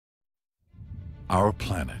Our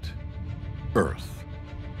planet, Earth.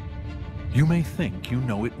 You may think you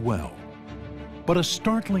know it well, but a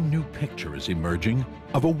startling new picture is emerging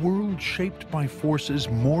of a world shaped by forces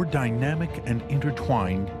more dynamic and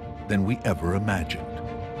intertwined than we ever imagined,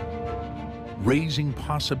 raising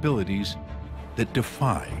possibilities that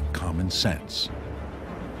defy common sense.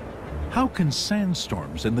 How can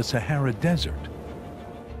sandstorms in the Sahara Desert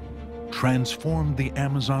transform the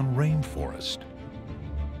Amazon rainforest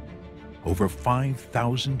over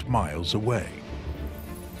 5,000 miles away?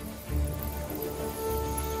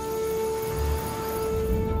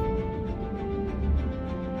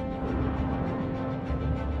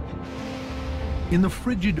 In the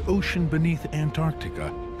frigid ocean beneath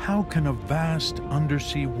Antarctica, how can a vast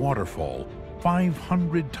undersea waterfall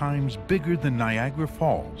 500 times bigger than Niagara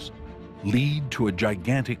Falls lead to a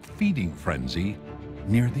gigantic feeding frenzy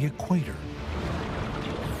near the equator?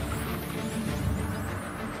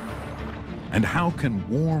 And how can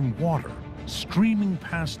warm water streaming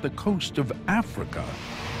past the coast of Africa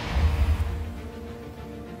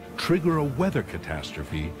trigger a weather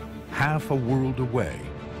catastrophe half a world away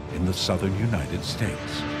in the southern United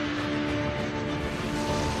States?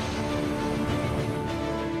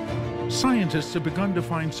 Scientists have begun to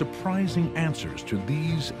find surprising answers to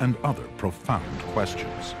these and other profound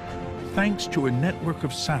questions, thanks to a network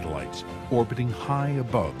of satellites orbiting high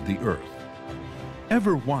above the Earth.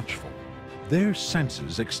 Ever watchful, their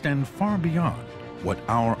senses extend far beyond what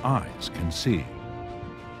our eyes can see.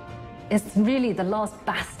 It's really the last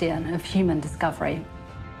bastion of human discovery.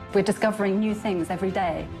 We're discovering new things every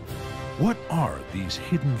day. What are these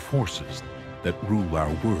hidden forces that rule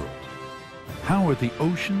our world? How are the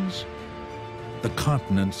oceans, the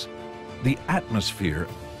continents, the atmosphere,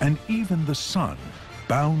 and even the sun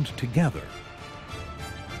bound together?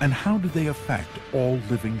 And how do they affect all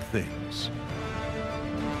living things?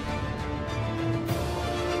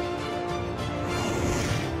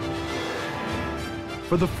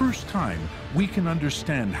 For the first time, we can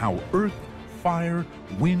understand how earth, fire,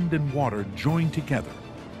 wind, and water join together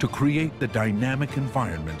to create the dynamic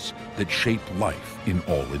environments that shape life in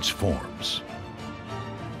all its forms.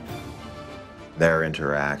 Their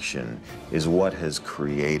interaction is what has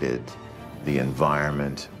created the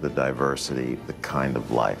environment, the diversity, the kind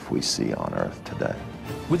of life we see on Earth today.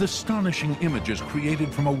 With astonishing images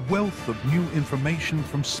created from a wealth of new information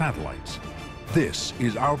from satellites, this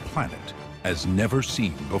is our planet as never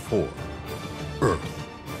seen before. Earth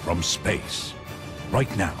from space, right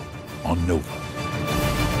now on Nova.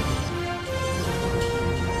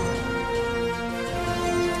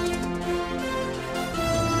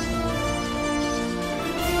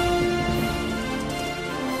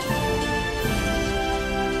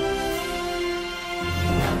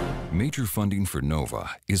 Major funding for NOVA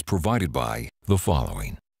is provided by the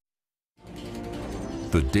following: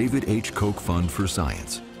 the David H. Koch Fund for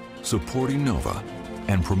Science, supporting NOVA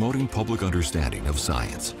and promoting public understanding of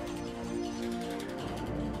science.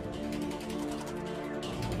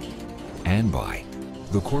 And by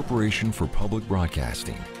the Corporation for Public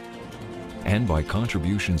Broadcasting. And by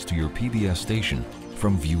contributions to your PBS station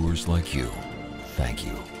from viewers like you. Thank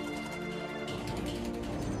you.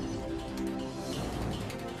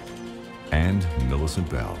 And Millicent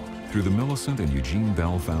Bell, through the Millicent and Eugene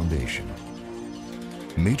Bell Foundation.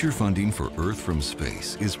 Major funding for Earth from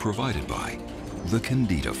Space is provided by the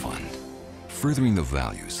Kendeda Fund, furthering the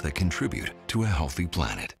values that contribute to a healthy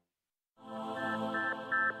planet.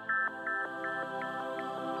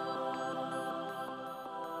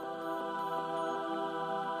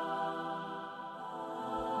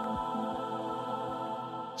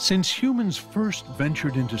 Since humans first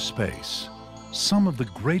ventured into space, some of the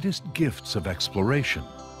greatest gifts of exploration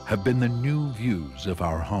have been the new views of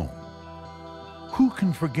our home. Who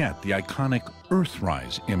can forget the iconic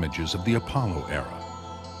Earthrise images of the Apollo era?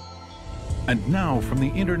 And now from the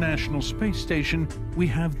International Space Station, we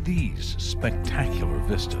have these spectacular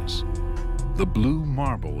vistas. The blue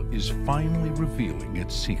marble is finally revealing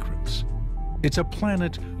its secrets. It's a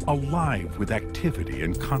planet alive with activity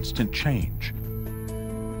and constant change.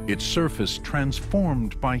 Its surface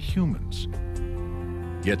transformed by humans,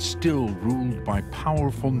 yet still ruled by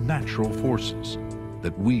powerful natural forces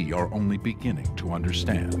that we are only beginning to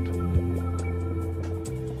understand.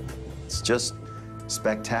 It's just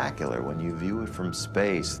spectacular when you view it from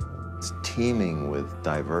space. It's teeming with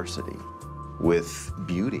diversity, with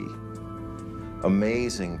beauty,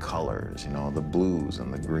 amazing colors, you know, the blues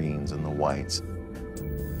and the greens and the whites.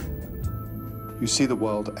 You see the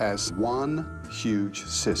world as one huge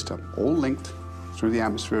system, all linked through the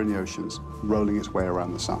atmosphere and the oceans, rolling its way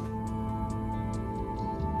around the sun.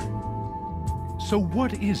 So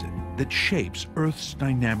what is it that shapes Earth's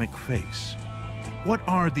dynamic face? What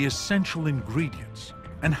are the essential ingredients,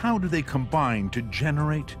 and how do they combine to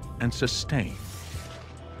generate and sustain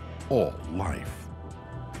all life?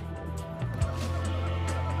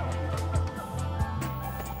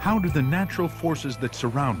 How do the natural forces that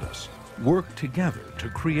surround us work together to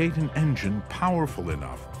create an engine powerful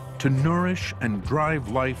enough to nourish and drive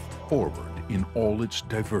life forward in all its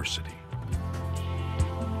diversity?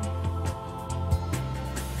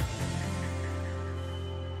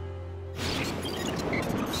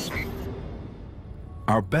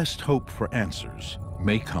 Our best hope for answers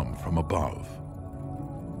may come from above.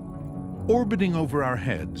 Orbiting over our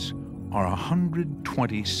heads are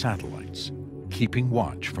 120 satellites, keeping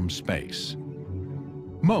watch from space.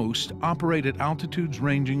 Most operate at altitudes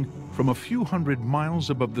ranging from a few hundred miles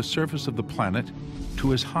above the surface of the planet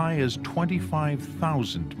to as high as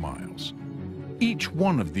 25,000 miles. Each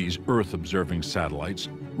one of these Earth-observing satellites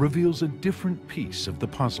reveals a different piece of the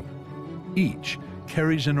puzzle. Each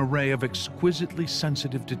carries an array of exquisitely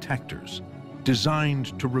sensitive detectors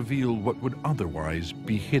designed to reveal what would otherwise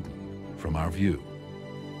be hidden from our view.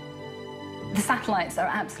 The satellites are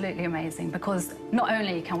absolutely amazing because not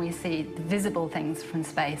only can we see the visible things from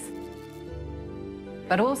space,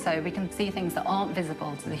 but also we can see things that aren't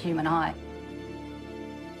visible to the human eye.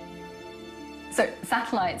 So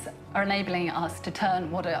satellites are enabling us to turn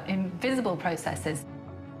what are invisible processes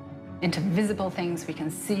into visible things we can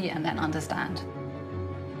see and then understand.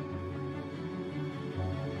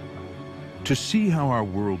 To see how our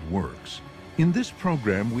world works, in this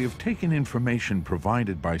program we have taken information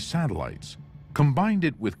provided by satellites, combined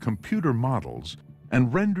it with computer models,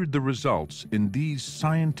 and rendered the results in these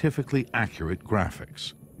scientifically accurate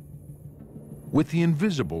graphics. With the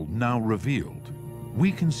invisible now revealed,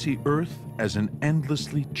 we can see Earth as an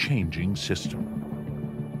endlessly changing system.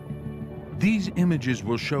 These images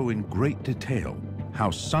will show in great detail how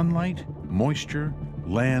sunlight, moisture,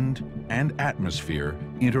 land, and atmosphere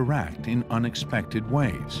interact in unexpected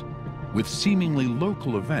ways, with seemingly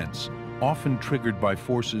local events often triggered by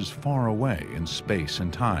forces far away in space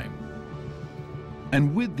and time.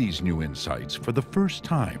 And with these new insights, for the first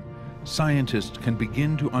time, scientists can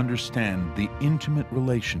begin to understand the intimate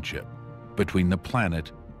relationship between the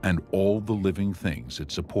planet and all the living things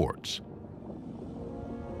it supports.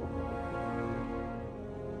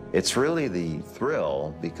 It's really the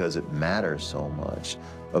thrill, because it matters so much,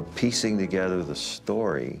 of piecing together the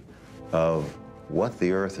story of what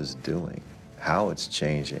the Earth is doing, how it's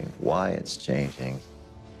changing, why it's changing,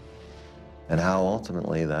 and how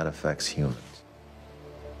ultimately that affects humans.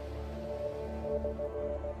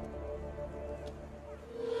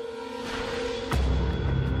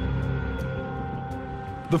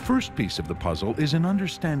 The first piece of the puzzle is in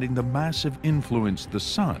understanding the massive influence the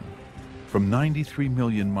sun, from 93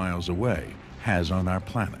 million miles away, has on our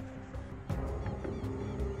planet.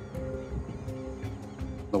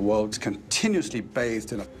 The world is continuously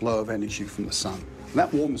bathed in a flow of energy from the sun, and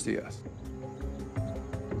that warms the Earth.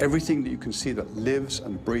 Everything that you can see that lives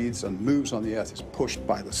and breathes and moves on the Earth is pushed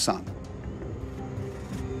by the sun.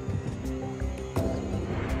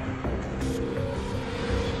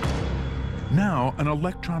 Now, an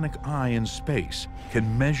electronic eye in space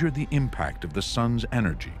can measure the impact of the sun's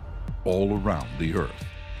energy all around the Earth.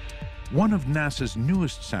 One of NASA's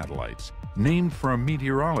newest satellites, named for a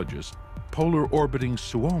meteorologist, Polar Orbiting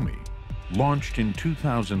Suomi, launched in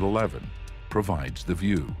 2011, provides the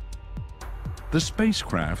view. The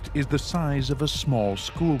spacecraft is the size of a small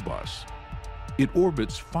school bus. It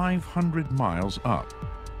orbits 500 miles up,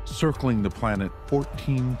 circling the planet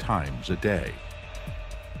 14 times a day.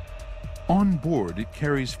 On board, it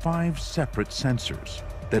carries 5 separate sensors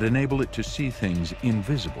that enable it to see things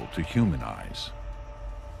invisible to human eyes.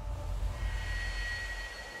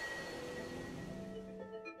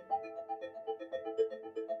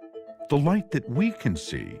 The light that we can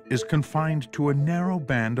see is confined to a narrow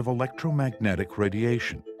band of electromagnetic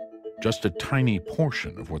radiation, just a tiny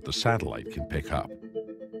portion of what the satellite can pick up.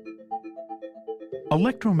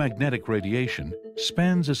 Electromagnetic radiation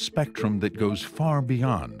spans a spectrum that goes far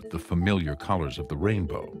beyond the familiar colors of the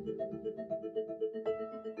rainbow.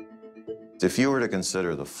 If you were to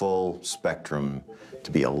consider the full spectrum to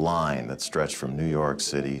be a line that stretched from New York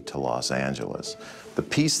City to Los Angeles, the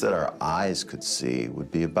piece that our eyes could see would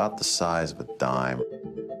be about the size of a dime.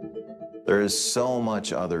 There is so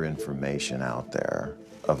much other information out there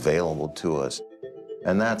available to us,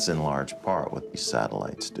 and that's in large part what these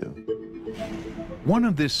satellites do. One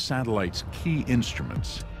of this satellite's key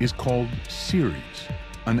instruments is called CERES,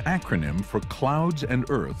 an acronym for Clouds and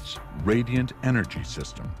Earth's Radiant Energy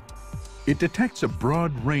System. It detects a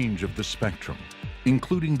broad range of the spectrum,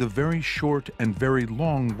 including the very short and very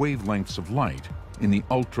long wavelengths of light in the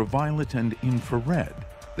ultraviolet and infrared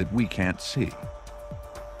that we can't see.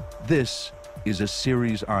 This is a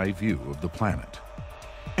Ceres I view of the planet.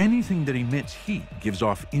 Anything that emits heat gives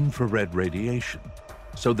off infrared radiation,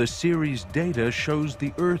 so the Ceres data shows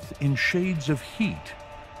the Earth in shades of heat,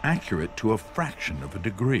 accurate to a fraction of a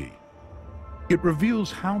degree. It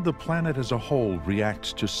reveals how the planet as a whole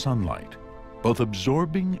reacts to sunlight, both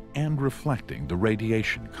absorbing and reflecting the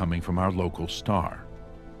radiation coming from our local star.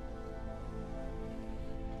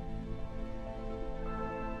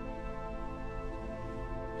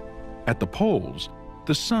 At the poles,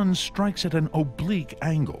 the sun strikes at an oblique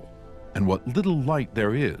angle, and what little light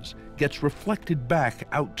there is gets reflected back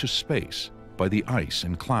out to space by the ice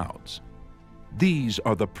and clouds. These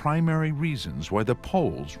are the primary reasons why the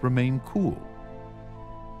poles remain cool.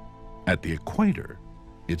 At the equator,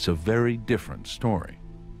 it's a very different story.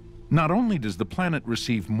 Not only does the planet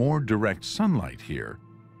receive more direct sunlight here,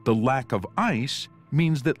 the lack of ice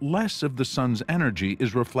means that less of the sun's energy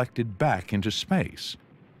is reflected back into space.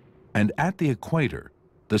 And at the equator,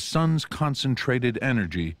 the sun's concentrated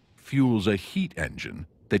energy fuels a heat engine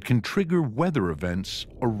that can trigger weather events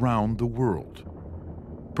around the world.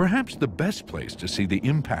 Perhaps the best place to see the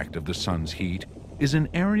impact of the sun's heat is an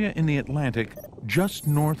area in the Atlantic just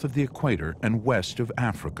north of the equator and west of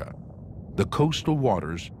Africa, the coastal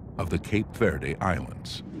waters of the Cape Verde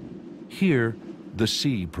Islands. Here, the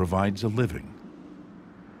sea provides a living.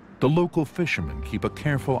 The local fishermen keep a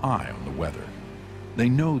careful eye on the weather. They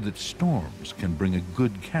know that storms can bring a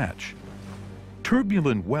good catch.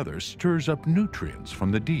 Turbulent weather stirs up nutrients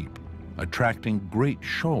from the deep, attracting great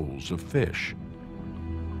shoals of fish.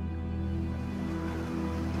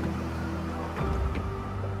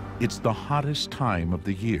 It's the hottest time of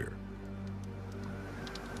the year,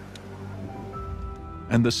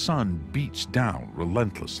 and the sun beats down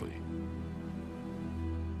relentlessly.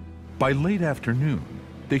 By late afternoon,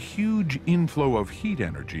 the huge inflow of heat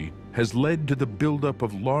energy has led to the buildup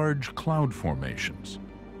of large cloud formations.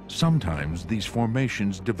 Sometimes these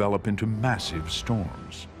formations develop into massive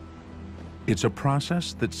storms. It's a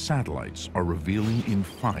process that satellites are revealing in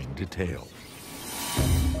fine detail.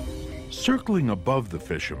 Circling above the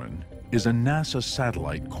fishermen is a NASA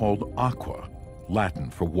satellite called Aqua, Latin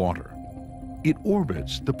for water. It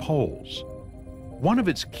orbits the poles. One of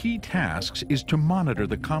its key tasks is to monitor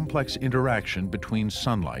the complex interaction between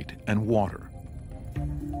sunlight and water.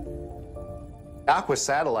 Aqua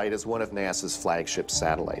satellite is one of NASA's flagship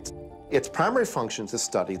satellites. Its primary function is to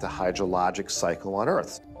study the hydrologic cycle on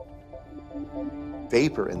Earth.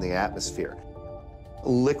 Vapor in the atmosphere,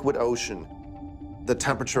 liquid ocean, the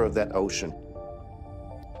temperature of that ocean,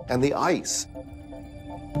 and the ice.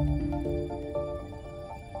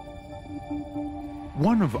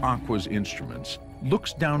 One of Aqua's instruments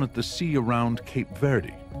looks down at the sea around Cape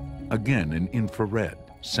Verde, again in infrared,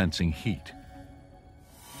 sensing heat.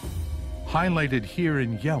 Highlighted here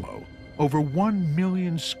in yellow, over 1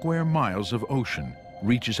 million square miles of ocean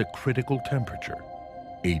reaches a critical temperature,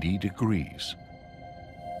 80 degrees.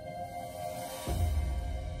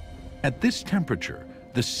 At this temperature,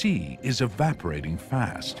 the sea is evaporating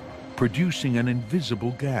fast, producing an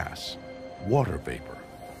invisible gas, water vapor.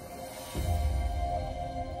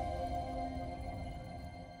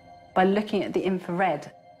 By looking at the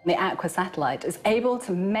infrared, the Aqua satellite is able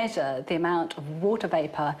to measure the amount of water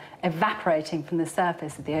vapor evaporating from the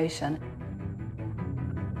surface of the ocean.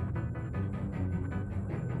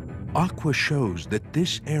 Aqua shows that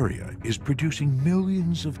this area is producing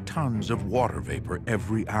millions of tons of water vapor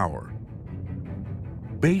every hour.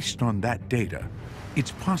 Based on that data,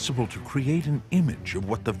 it's possible to create an image of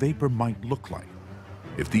what the vapor might look like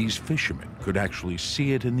if these fishermen could actually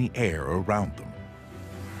see it in the air around them.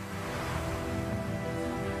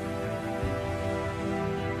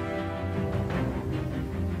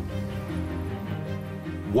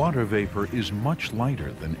 Water vapor is much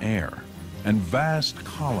lighter than air, and vast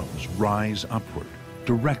columns rise upward,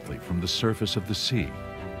 directly from the surface of the sea.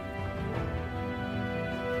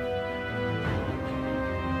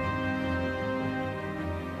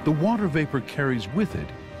 The water vapor carries with it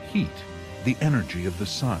heat, the energy of the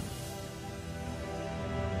sun.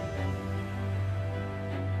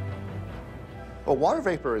 Well, water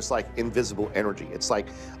vapor is like invisible energy. It's like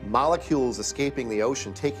molecules escaping the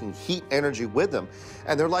ocean, taking heat energy with them,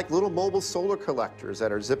 and they're like little mobile solar collectors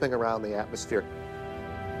that are zipping around the atmosphere.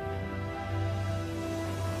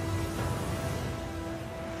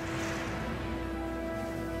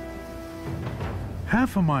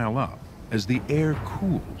 Half a mile up, as the air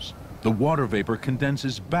cools, the water vapor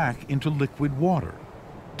condenses back into liquid water,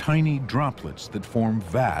 tiny droplets that form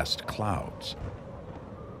vast clouds.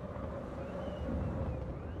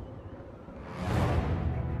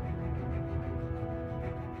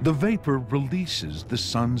 The vapor releases the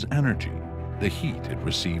sun's energy, the heat it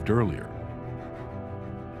received earlier.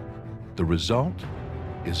 The result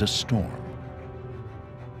is a storm.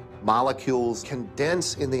 Molecules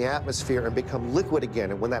condense in the atmosphere and become liquid again.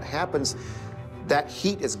 And when that happens, that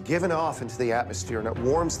heat is given off into the atmosphere and it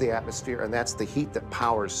warms the atmosphere, and that's the heat that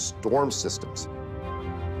powers storm systems.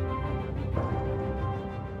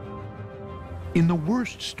 In the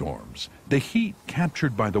worst storms, the heat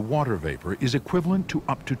captured by the water vapor is equivalent to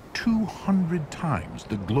up to 200 times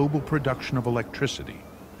the global production of electricity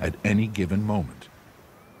at any given moment.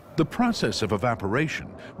 The process of evaporation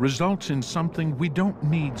results in something we don't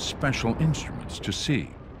need special instruments to see.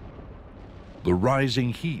 The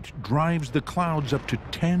rising heat drives the clouds up to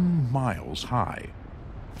 10 miles high.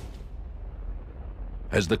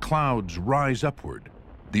 As the clouds rise upward,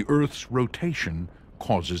 the Earth's rotation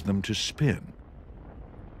causes them to spin.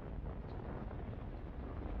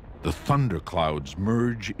 The thunderclouds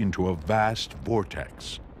merge into a vast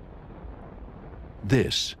vortex.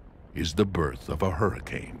 This is the birth of a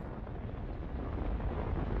hurricane.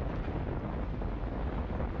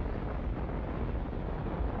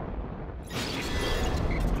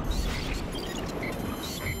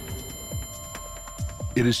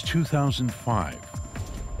 It is 2005,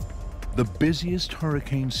 the busiest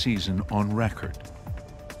hurricane season on record.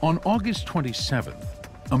 On August 27th,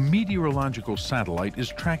 a meteorological satellite is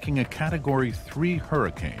tracking a Category 3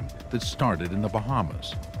 hurricane that started in the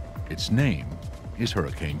Bahamas. Its name is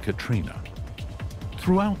Hurricane Katrina.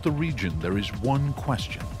 Throughout the region, there is one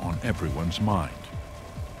question on everyone's mind.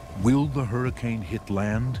 Will the hurricane hit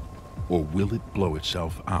land, or will it blow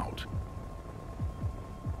itself out?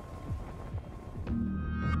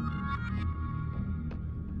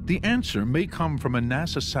 The answer may come from a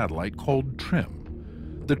NASA satellite called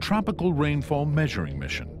TRMM, the Tropical Rainfall Measuring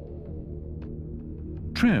Mission.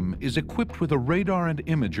 TRMM is equipped with a radar and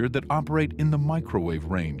imager that operate in the microwave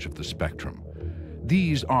range of the spectrum.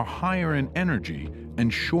 These are higher in energy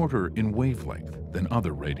and shorter in wavelength than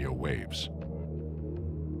other radio waves.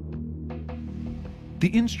 The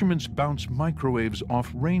instruments bounce microwaves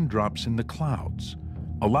off raindrops in the clouds,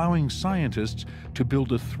 allowing scientists to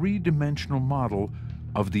build a three-dimensional model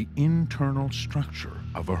of the internal structure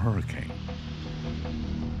of a hurricane.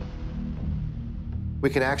 We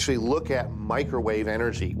can actually look at microwave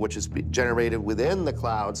energy, which is generated within the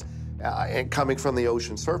clouds and coming from the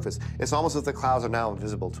ocean surface. It's almost as if the clouds are now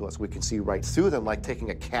invisible to us. We can see right through them, like taking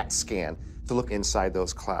a CAT scan to look inside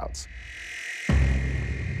those clouds.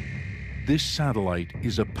 This satellite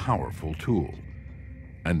is a powerful tool.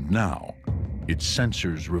 And now, its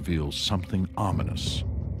sensors reveal something ominous.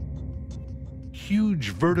 Huge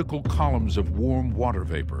vertical columns of warm water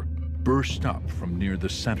vapor burst up from near the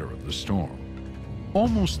center of the storm.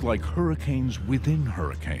 Almost like hurricanes within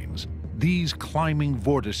hurricanes, these climbing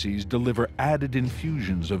vortices deliver added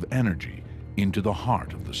infusions of energy into the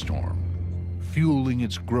heart of the storm, fueling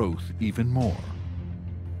its growth even more.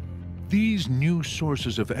 These new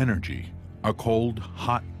sources of energy are called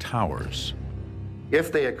hot towers.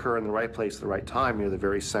 If they occur in the right place at the right time near the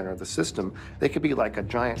very center of the system, they could be like a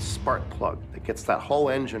giant spark plug that gets that whole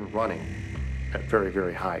engine running at very,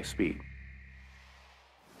 very high speed.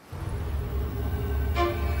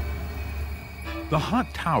 The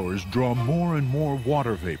hot towers draw more and more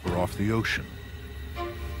water vapor off the ocean.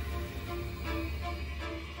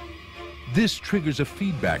 This triggers a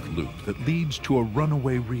feedback loop that leads to a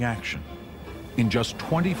runaway reaction. In just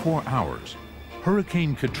 24 hours,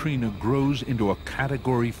 Hurricane Katrina grows into a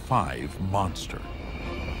Category 5 monster.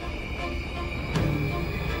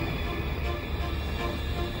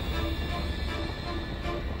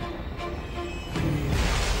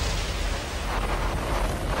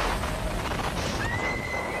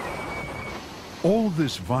 All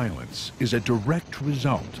this violence is a direct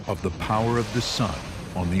result of the power of the sun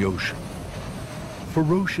on the ocean.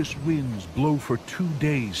 Ferocious winds blow for 2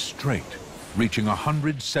 days straight, reaching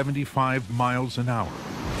 175 miles an hour,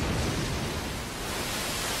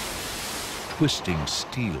 twisting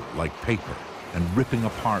steel like paper and ripping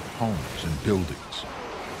apart homes and buildings.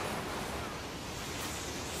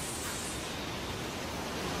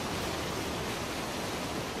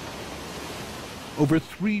 Over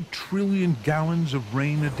 3 trillion gallons of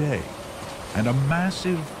rain a day, and a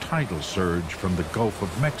massive tidal surge from the Gulf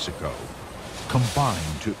of Mexico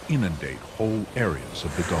combine to inundate whole areas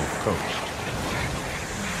of the Gulf Coast.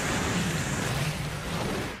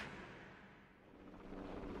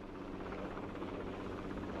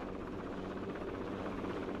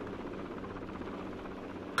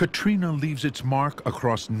 Katrina leaves its mark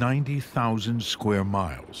across 90,000 square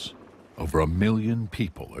miles. Over 1 million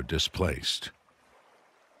people are displaced.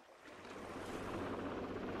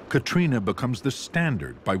 Katrina becomes the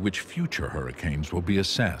standard by which future hurricanes will be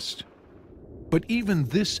assessed. But even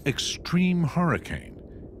this extreme hurricane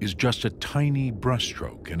is just a tiny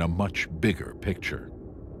brushstroke in a much bigger picture.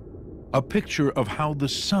 A picture of how the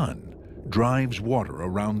sun drives water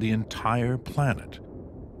around the entire planet,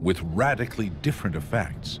 with radically different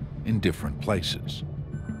effects in different places,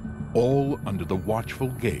 all under the watchful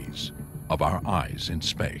gaze of our eyes in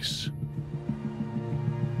space.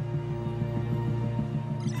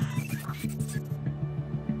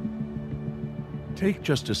 Take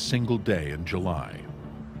just a single day in July.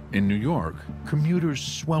 In New York, commuters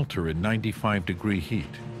swelter in 95-degree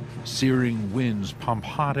heat. Searing winds pump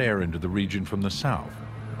hot air into the region from the south,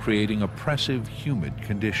 creating oppressive, humid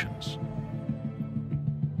conditions.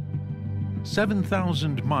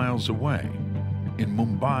 7,000 miles away, in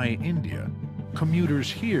Mumbai, India,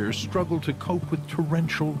 commuters here struggle to cope with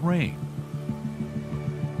torrential rain.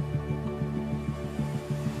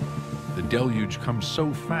 The deluge comes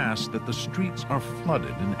so fast that the streets are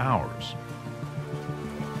flooded in hours.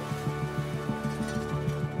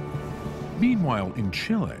 Meanwhile, in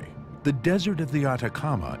Chile, the desert of the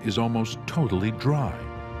Atacama is almost totally dry.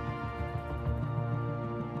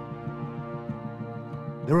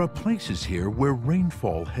 There are places here where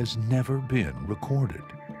rainfall has never been recorded.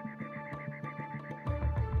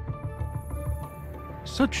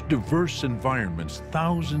 Such diverse environments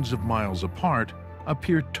thousands of miles apart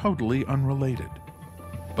appear totally unrelated.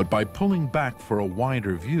 But by pulling back for a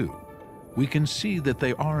wider view, we can see that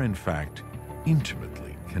they are in fact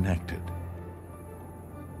intimately connected.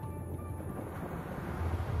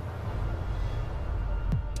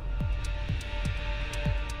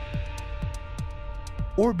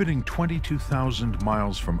 Orbiting 22,000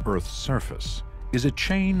 miles from Earth's surface is a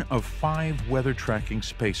chain of 5 weather-tracking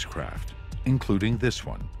spacecraft, including this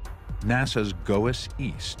one, NASA's GOES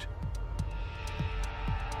East.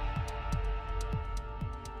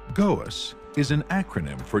 GOES is an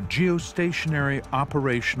acronym for Geostationary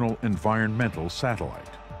Operational Environmental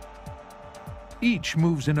Satellite. Each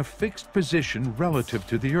moves in a fixed position relative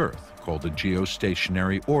to the Earth, called a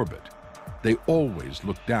geostationary orbit. They always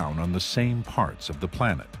look down on the same parts of the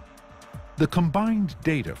planet. The combined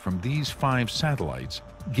data from these 5 satellites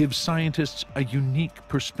gives scientists a unique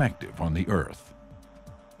perspective on the Earth.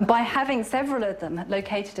 By having several of them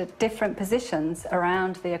located at different positions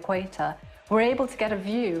around the equator, we're able to get a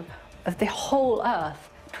view of the whole Earth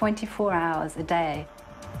 24 hours a day.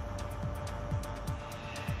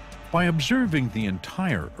 By observing the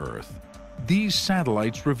entire Earth, these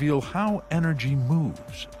satellites reveal how energy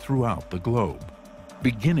moves throughout the globe,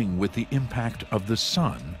 beginning with the impact of the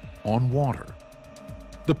sun on water.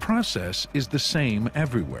 The process is the same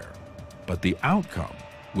everywhere, but the outcome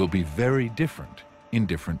will be very different in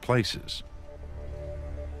different places.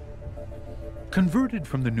 Converted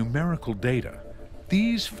from the numerical data,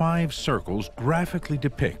 these 5 circles graphically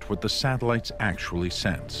depict what the satellites actually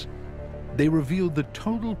sense. They reveal the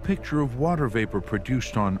total picture of water vapor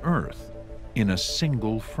produced on Earth in a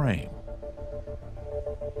single frame.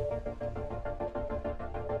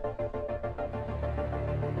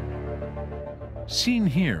 Seen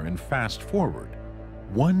here in fast forward,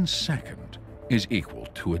 1 second is equal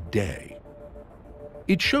to a day.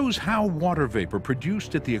 It shows how water vapor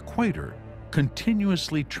produced at the equator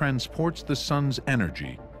continuously transports the sun's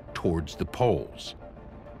energy towards the poles.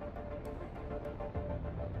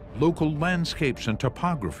 Local landscapes and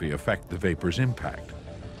topography affect the vapor's impact,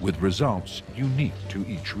 with results unique to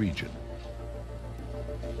each region.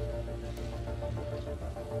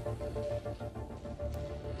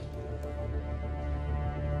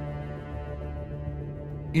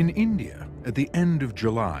 In India, at the end of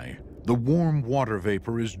July, the warm water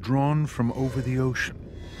vapor is drawn from over the ocean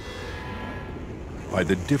by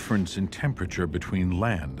the difference in temperature between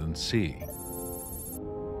land and sea.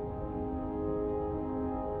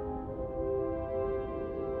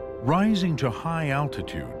 Rising to high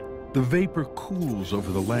altitude, the vapor cools over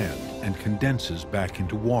the land and condenses back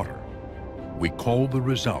into water. We call the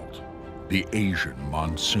result the Asian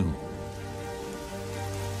monsoon.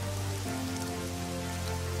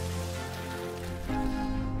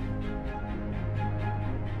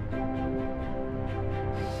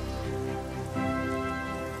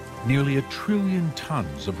 Nearly 1 trillion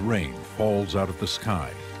tons of rain falls out of the sky,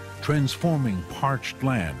 transforming parched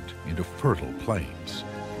land into fertile plains.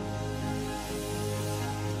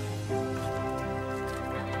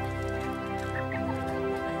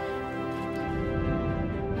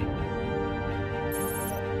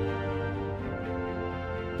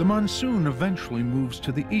 The monsoon eventually moves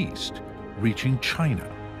to the east, reaching China,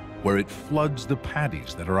 where it floods the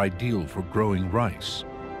paddies that are ideal for growing rice.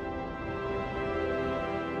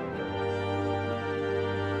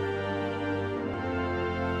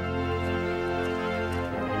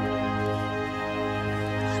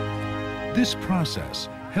 This process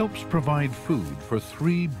helps provide food for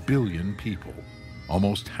 3 billion people,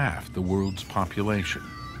 almost half the world's population.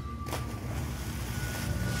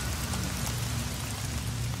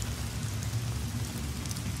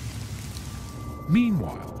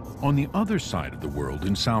 Meanwhile, on the other side of the world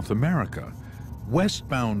in South America,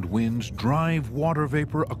 westbound winds drive water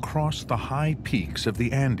vapor across the high peaks of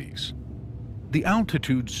the Andes. The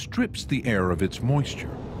altitude strips the air of its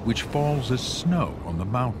moisture, which falls as snow on the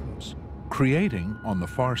mountains, creating, on the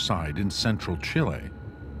far side in central Chile,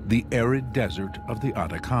 the arid desert of the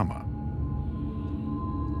Atacama.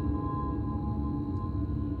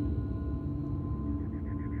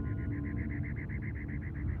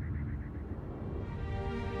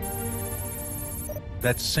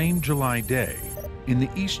 That same July day, in the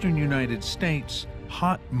eastern United States,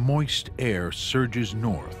 hot, moist air surges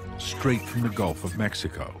north, straight from the Gulf of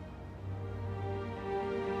Mexico.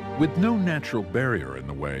 With no natural barrier in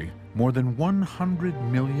the way, more than 100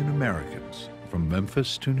 million Americans, from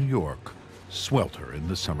Memphis to New York, swelter in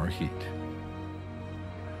the summer heat.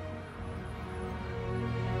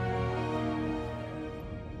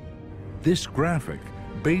 This graphic,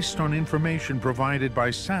 based on information provided by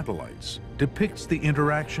satellites, depicts the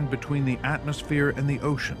interaction between the atmosphere and the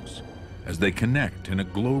oceans as they connect in a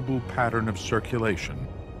global pattern of circulation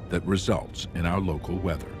that results in our local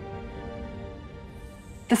weather.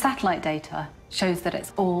 The satellite data shows that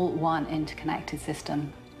it's all one interconnected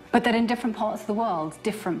system, but that in different parts of the world,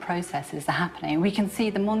 different processes are happening. We can see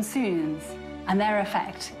the monsoons and their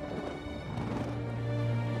effect.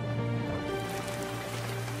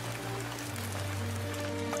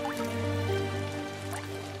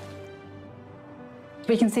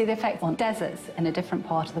 We can see the effect on deserts in a different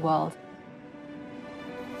part of the world.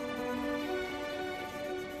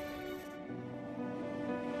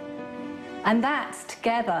 And that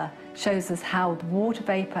together shows us how water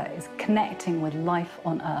vapor is connecting with life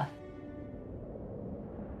on Earth.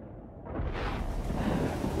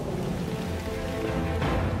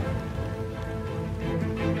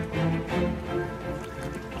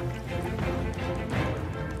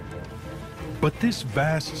 But this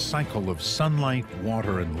vast cycle of sunlight,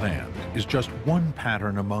 water, and land is just one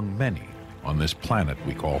pattern among many on this planet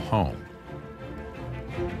we call home.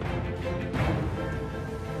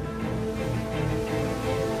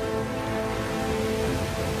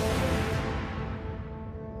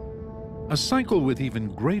 A cycle with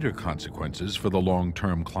even greater consequences for the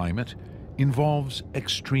long-term climate involves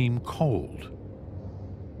extreme cold.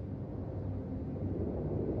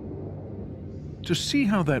 To see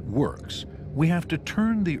how that works, we have to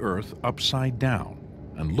turn the Earth upside down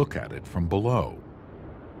and look at it from below.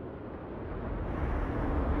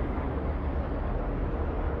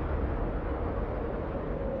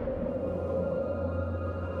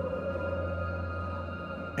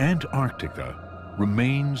 Antarctica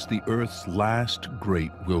remains the Earth's last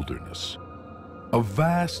great wilderness, a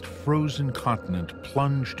vast frozen continent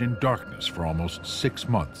plunged in darkness for almost 6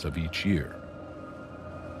 months of each year.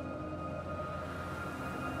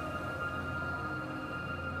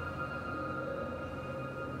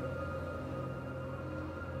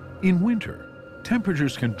 In winter,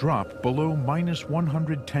 temperatures can drop below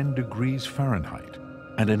 -110 degrees Fahrenheit,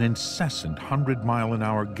 and an incessant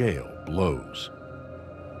 100-mile-an-hour gale blows.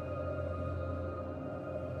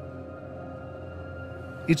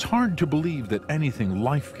 It's hard to believe that anything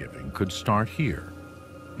life-giving could start here,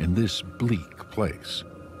 in this bleak place.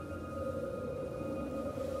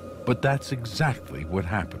 But that's exactly what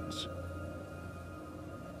happens.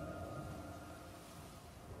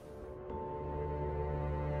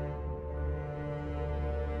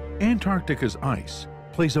 Antarctica's ice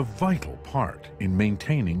plays a vital part in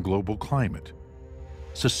maintaining global climate,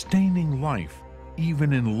 sustaining life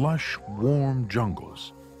even in lush, warm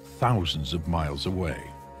jungles thousands of miles away.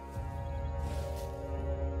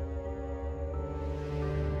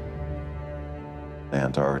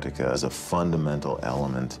 Antarctica is a fundamental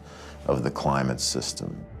element of the climate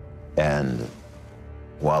system. And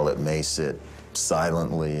while it may sit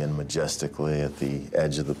silently and majestically at the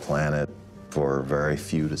edge of the planet for very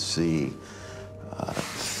few to see,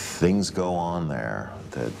 things go on there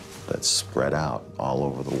that spread out all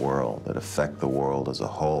over the world, that affect the world as a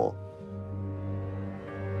whole.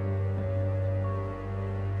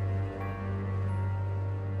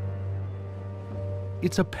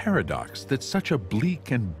 It's a paradox that such a bleak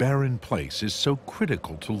and barren place is so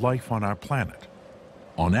critical to life on our planet.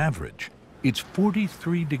 On average, it's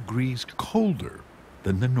 43 degrees colder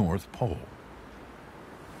than the North Pole.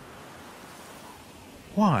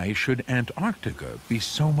 Why should Antarctica be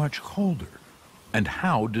so much colder? And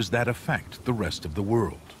how does that affect the rest of the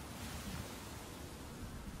world?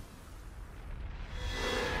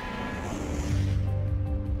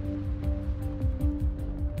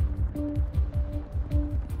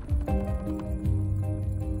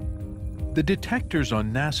 The detectors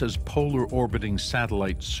on NASA's polar orbiting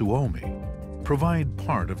satellite Suomi provide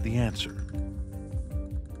part of the answer.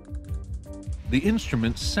 The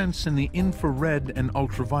instruments sense in the infrared and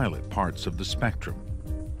ultraviolet parts of the spectrum.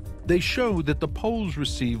 They show that the poles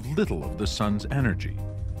receive little of the sun's energy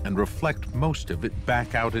and reflect most of it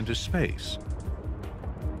back out into space.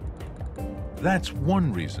 That's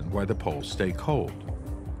one reason why the poles stay cold.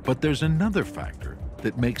 But there's another factor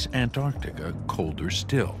that makes Antarctica colder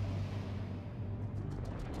still.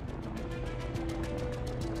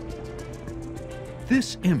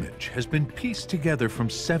 This image has been pieced together from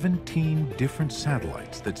 17 different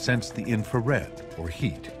satellites that sense the infrared, or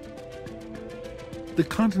heat. The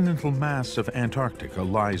continental mass of Antarctica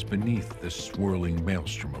lies beneath this swirling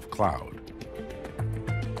maelstrom of cloud.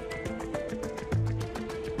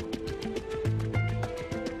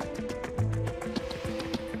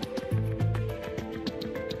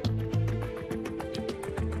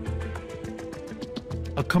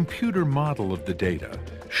 A computer model of the data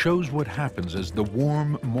shows what happens as the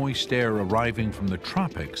warm, moist air arriving from the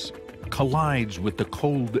tropics collides with the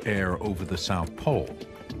cold air over the South Pole.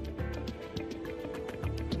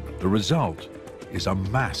 The result is a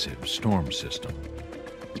massive storm system.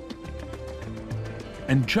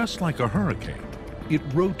 And just like a hurricane, it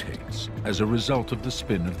rotates as a result of the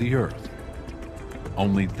spin of the Earth.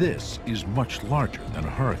 Only this is much larger than a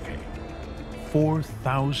hurricane,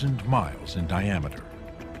 4,000 miles in diameter.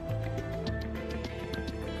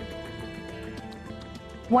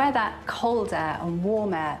 Where that cold air and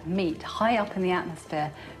warm air meet high up in the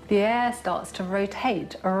atmosphere, the air starts to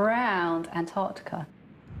rotate around Antarctica.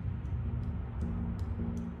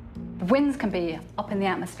 The winds can be up in the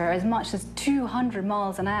atmosphere as much as 200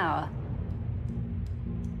 miles an hour.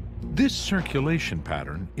 This circulation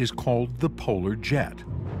pattern is called the polar jet,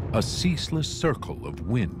 a ceaseless circle of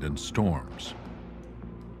wind and storms.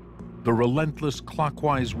 The relentless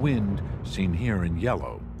clockwise wind, seen here in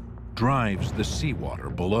yellow, drives the seawater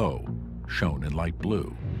below, shown in light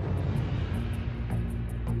blue.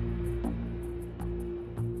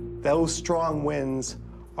 Those strong winds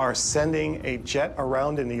are sending a jet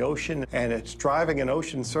around in the ocean, and it's driving an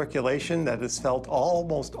ocean circulation that is felt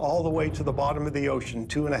almost all the way to the bottom of the ocean,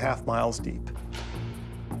 2.5 miles deep.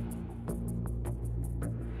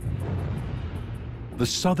 The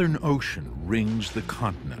Southern Ocean rings the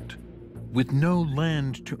continent, with no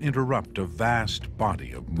land to interrupt a vast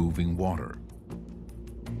body of moving water.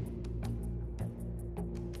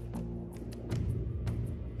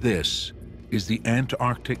 This is the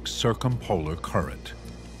Antarctic Circumpolar Current.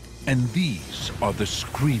 And these are the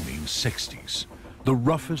screaming 60s, the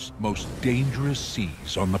roughest, most dangerous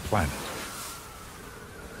seas on the planet.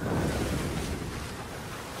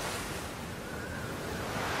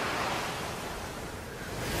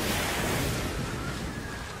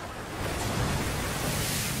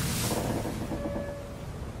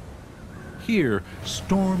 Here,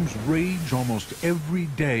 storms rage almost every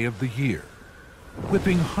day of the year,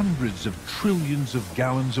 whipping hundreds of trillions of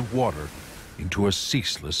gallons of water into a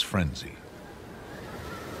ceaseless frenzy.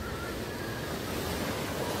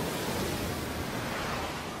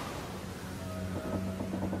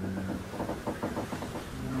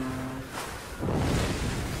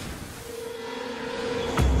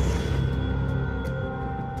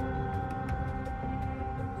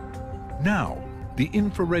 Now, the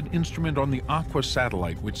infrared instrument on the Aqua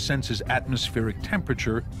satellite, which senses atmospheric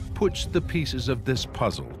temperature, puts the pieces of this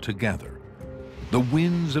puzzle together. The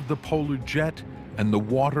winds of the polar jet and the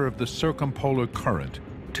water of the circumpolar current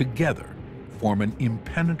together form an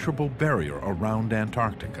impenetrable barrier around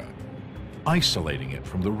Antarctica, isolating it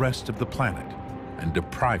from the rest of the planet and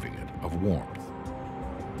depriving it of warmth.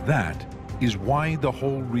 That is why the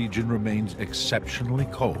whole region remains exceptionally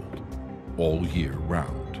cold all year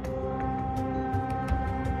round.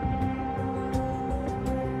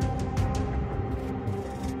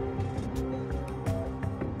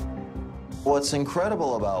 What's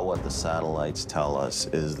incredible about what the satellites tell us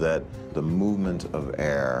is that the movement of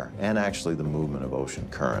air, and actually the movement of ocean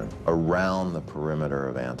current, around the perimeter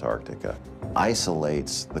of Antarctica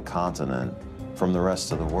isolates the continent from the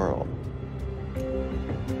rest of the world.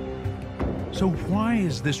 So why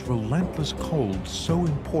is this relentless cold so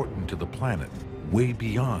important to the planet, way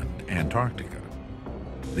beyond Antarctica?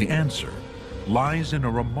 The answer lies in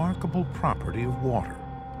a remarkable property of water: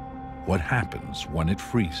 what happens when it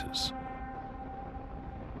freezes.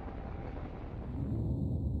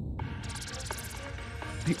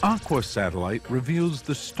 The Aqua satellite reveals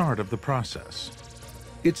the start of the process.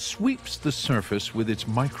 It sweeps the surface with its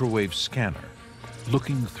microwave scanner,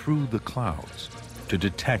 looking through the clouds to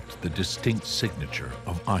detect the distinct signature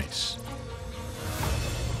of ice.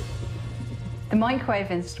 The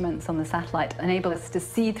microwave instruments on the satellite enable us to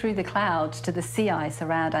see through the clouds to the sea ice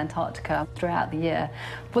around Antarctica throughout the year.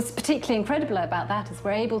 What's particularly incredible about that is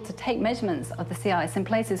we're able to take measurements of the sea ice in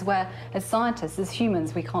places where, as scientists, as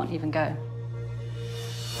humans, we can't even go.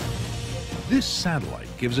 This satellite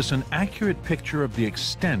gives us an accurate picture of the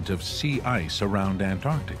extent of sea ice around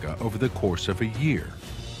Antarctica over the course of a year.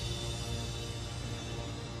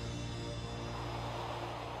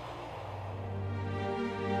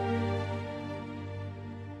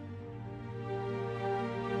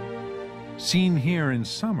 Seen here in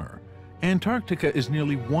summer, Antarctica is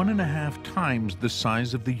nearly 1.5 times the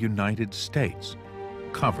size of the United States,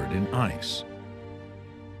 covered in ice.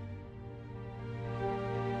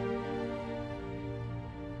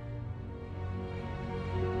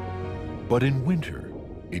 But in winter,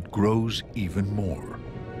 it grows even more.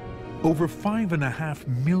 Over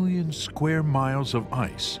 5.5 million square miles of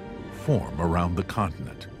ice form around the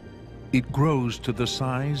continent. It grows to the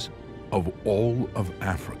size of all of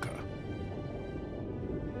Africa.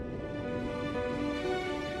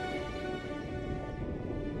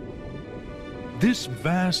 This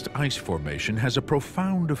vast ice formation has a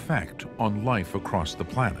profound effect on life across the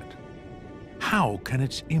planet. How can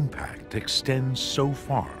its impact extend so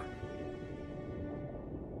far?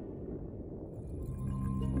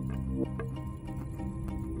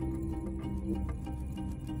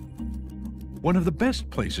 One of the best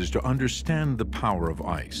places to understand the power of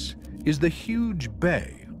ice is the huge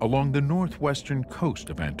bay along the northwestern coast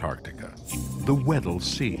of Antarctica, the Weddell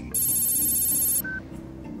Sea.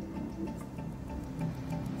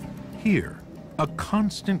 Here, a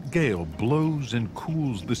constant gale blows and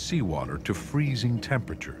cools the seawater to freezing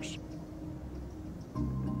temperatures.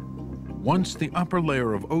 Once the upper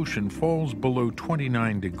layer of ocean falls below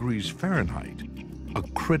 29 degrees Fahrenheit, a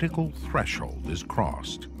critical threshold is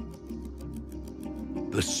crossed.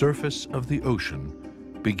 The surface of the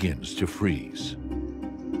ocean begins to freeze.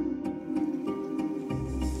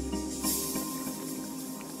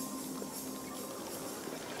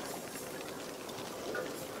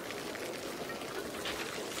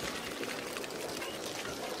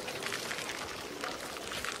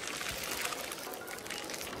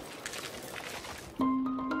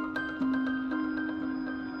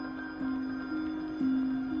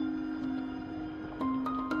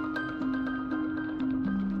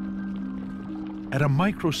 At a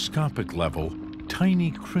microscopic level,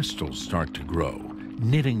 tiny crystals start to grow,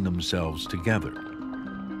 knitting themselves together.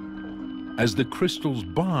 As the crystals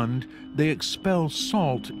bond, they expel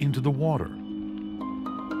salt into the water.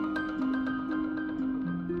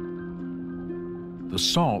 The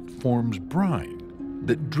salt forms brine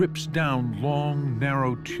that drips down long,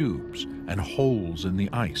 narrow tubes and holes in the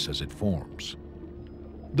ice as it forms.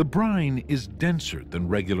 The brine is denser than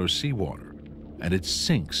regular seawater, and it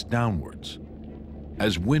sinks downwards.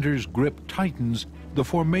 As winter's grip tightens, the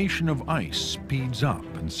formation of ice speeds up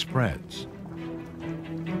and spreads.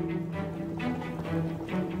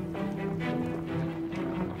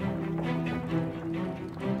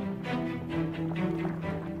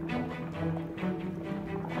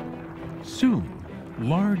 Soon,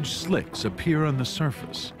 large slicks appear on the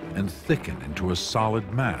surface and thicken into a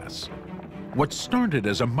solid mass. What started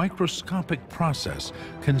as a microscopic process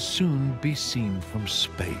can soon be seen from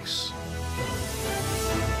space.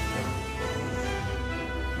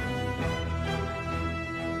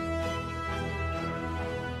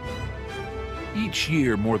 Each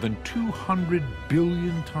year, more than 200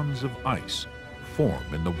 billion tons of ice form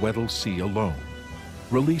in the Weddell Sea alone,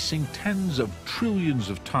 releasing tens of trillions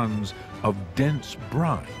of tons of dense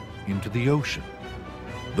brine into the ocean.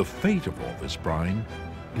 The fate of all this brine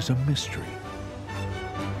is a mystery.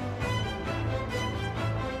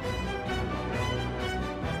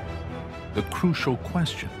 The crucial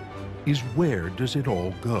question is, where does it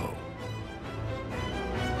all go?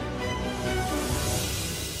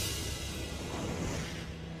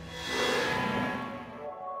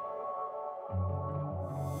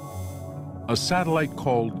 A satellite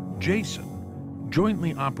called JASON,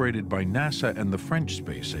 jointly operated by NASA and the French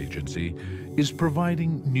Space Agency, is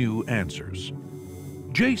providing new answers.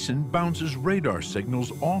 JASON bounces radar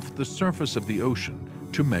signals off the surface of the ocean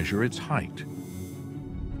to measure its height.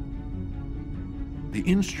 The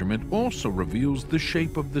instrument also reveals the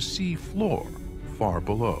shape of the sea floor far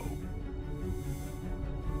below.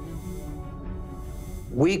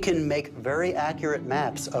 We can make very accurate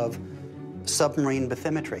maps of submarine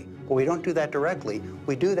bathymetry. But we don't do that directly.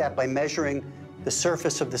 We do that by measuring the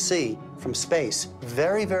surface of the sea from space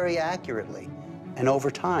very, very accurately and over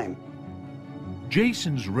time.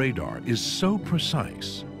 JASON's radar is so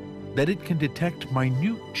precise that it can detect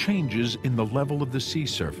minute changes in the level of the sea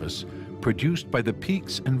surface produced by the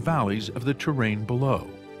peaks and valleys of the terrain below.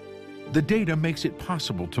 The data makes it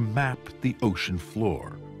possible to map the ocean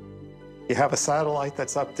floor. You have a satellite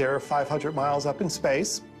that's up there 500 miles up in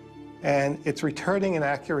space, and it's returning an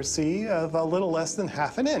accuracy of a little less than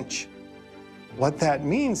 ½ an inch. What that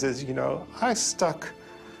means is, I stuck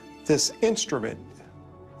this instrument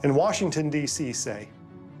in Washington, D.C., say,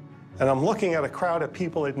 and I'm looking at a crowd of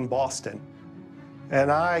people in Boston,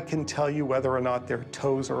 and I can tell you whether or not their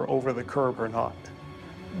toes are over the curb or not.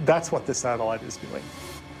 That's what the satellite is doing.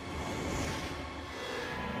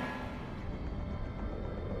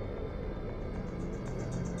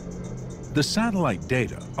 The satellite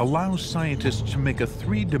data allows scientists to make a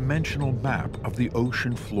three-dimensional map of the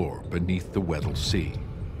ocean floor beneath the Weddell Sea.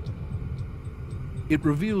 It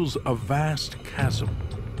reveals a vast chasm,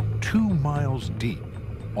 2 miles deep,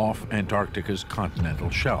 off Antarctica's continental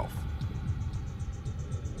shelf.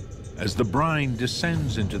 As the brine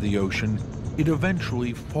descends into the ocean, it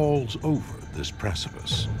eventually falls over this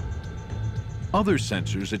precipice. Other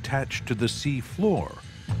sensors attached to the sea floor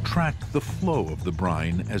track the flow of the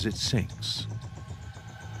brine as it sinks.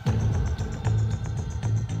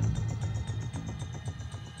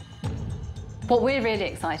 What we're really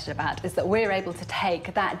excited about is that we're able to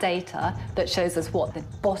take that data that shows us what the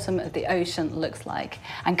bottom of the ocean looks like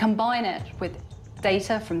and combine it with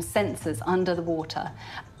data from sensors under the water.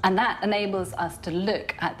 And that enables us to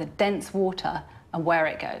look at the dense water and where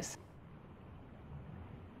it goes.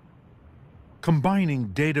 Combining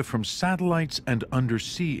data from satellites and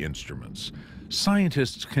undersea instruments,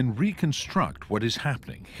 scientists can reconstruct what is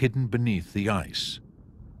happening hidden beneath the ice.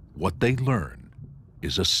 What they learn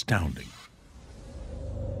is astounding.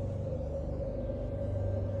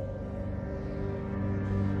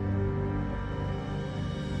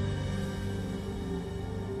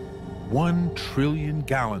 $1 trillion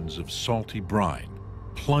gallons of salty brine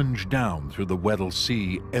plunge down through the Weddell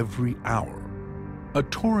Sea every hour, a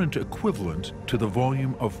torrent equivalent to the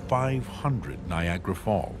volume of 500 Niagara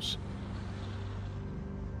Falls.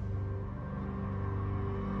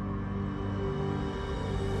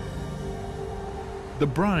 The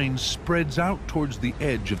brine spreads out towards the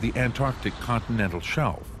edge of the Antarctic continental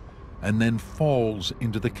shelf and then falls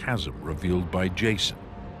into the chasm revealed by Jason.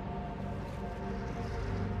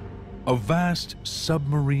 A vast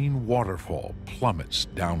submarine waterfall plummets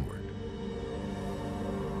downward.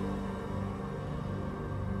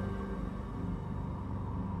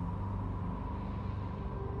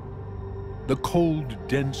 The cold,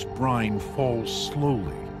 dense brine falls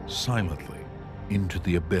slowly, silently, into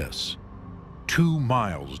the abyss, 2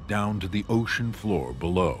 miles down to the ocean floor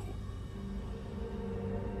below.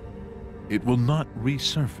 It will not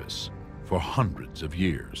resurface for hundreds of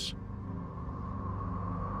years.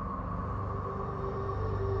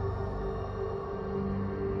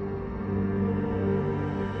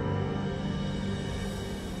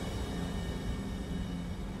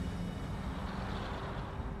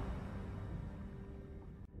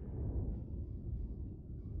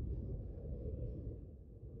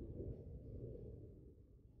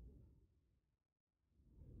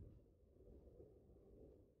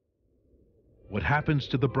 What happens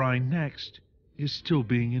to the brine next is still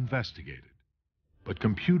being investigated. But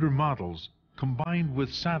computer models combined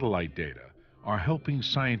with satellite data are helping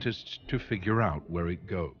scientists to figure out where it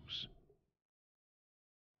goes.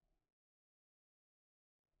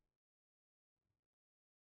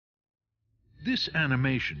 This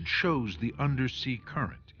animation shows the undersea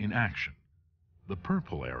current in action. The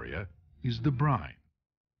purple area is the brine.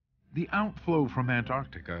 The outflow from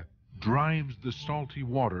Antarctica drives the salty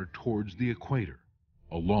water towards the equator,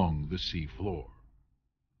 along the sea floor.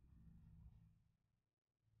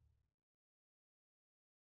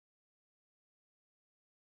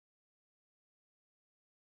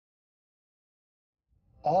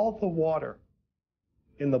 All the water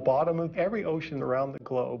in the bottom of every ocean around the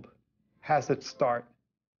globe has its start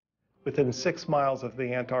within 6 miles of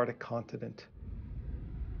the Antarctic continent.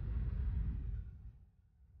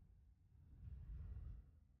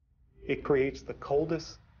 It creates the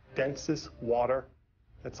coldest, densest water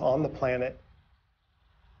that's on the planet.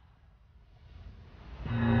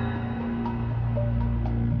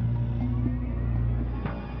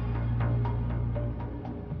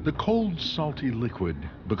 The cold, salty liquid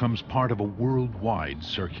becomes part of a worldwide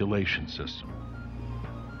circulation system,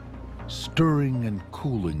 stirring and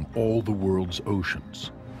cooling all the world's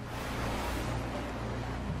oceans.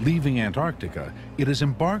 Leaving Antarctica, it has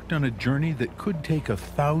embarked on a journey that could take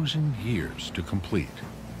 1,000 years to complete.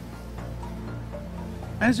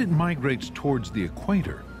 As it migrates towards the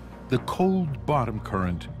equator, the cold bottom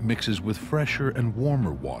current mixes with fresher and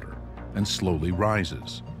warmer water and slowly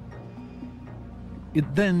rises.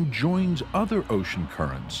 It then joins other ocean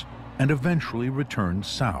currents and eventually returns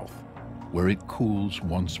south, where it cools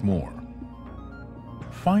once more.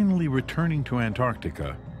 Finally returning to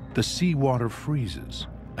Antarctica, the seawater freezes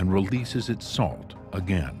and releases its salt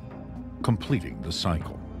again, completing the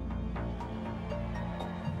cycle.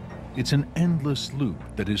 It's an endless loop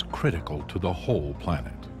that is critical to the whole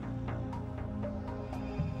planet.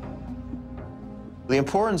 The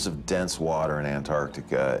importance of dense water in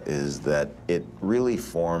Antarctica is that it really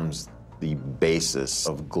forms the basis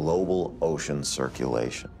of global ocean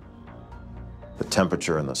circulation. The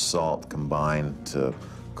temperature and the salt combine to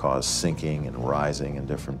cause sinking and rising in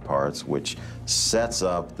different parts, which sets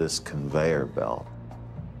up this conveyor belt,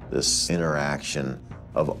 this interaction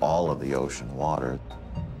of all of the ocean water.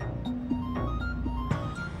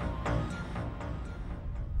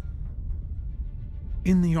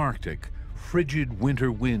 In the Arctic, frigid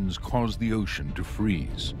winter winds cause the ocean to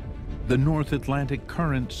freeze. The North Atlantic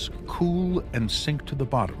currents cool and sink to the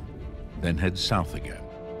bottom, then head south again.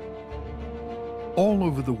 All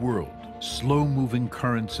over the world, slow-moving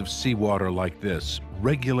currents of seawater like this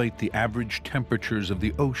regulate the average temperatures of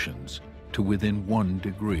the oceans to within 1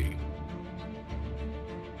 degree.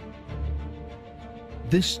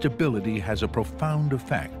 This stability has a profound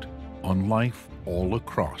effect on life all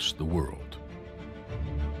across the world.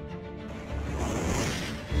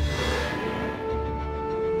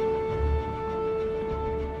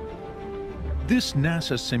 This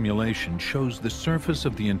NASA simulation shows the surface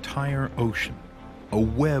of the entire ocean, a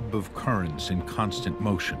web of currents in constant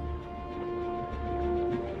motion.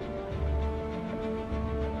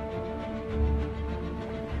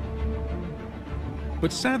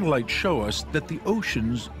 But satellites show us that the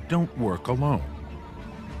oceans don't work alone.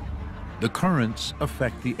 The currents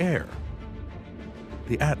affect the air,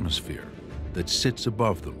 the atmosphere that sits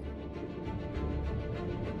above them.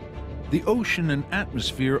 The ocean and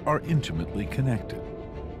atmosphere are intimately connected.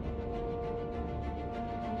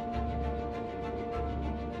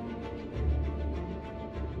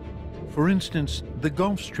 For instance, the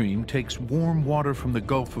Gulf Stream takes warm water from the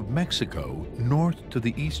Gulf of Mexico north to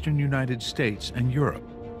the eastern United States and Europe,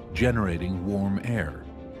 generating warm air.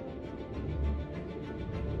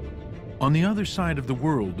 On the other side of the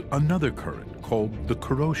world, another current, called the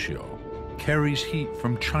Kuroshio, carries heat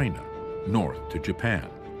from China north to Japan.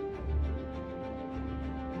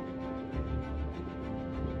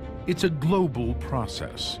 It's a global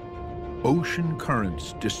process, ocean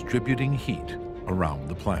currents distributing heat around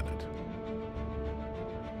the planet.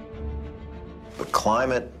 The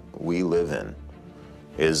climate we live in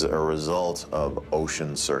is a result of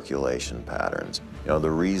ocean circulation patterns. You know,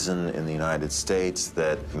 the reason in the United States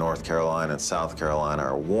that North Carolina and South Carolina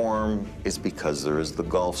are warm is because there is the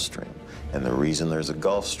Gulf Stream. And the reason there's a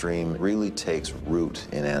Gulf Stream really takes root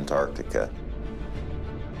in Antarctica.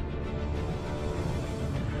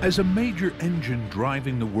 As a major engine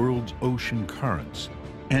driving the world's ocean currents,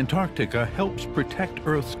 Antarctica helps protect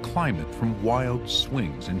Earth's climate from wild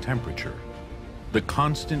swings in temperature. The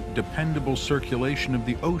constant, dependable circulation of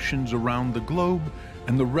the oceans around the globe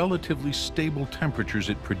and the relatively stable temperatures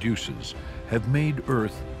it produces have made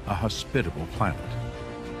Earth a hospitable planet.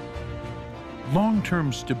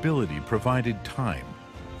 Long-term stability provided time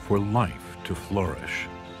for life to flourish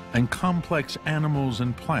and complex animals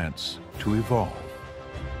and plants to evolve.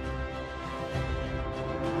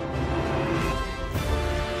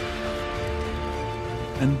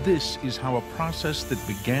 And this is how a process that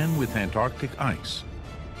began with Antarctic ice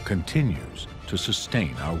continues to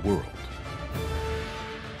sustain our world.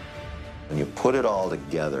 When you put it all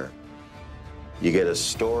together, you get a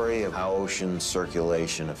story of how ocean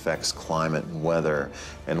circulation affects climate and weather,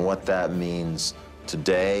 and what that means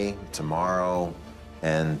today, tomorrow,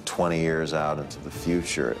 and 20 years out into the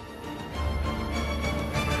future.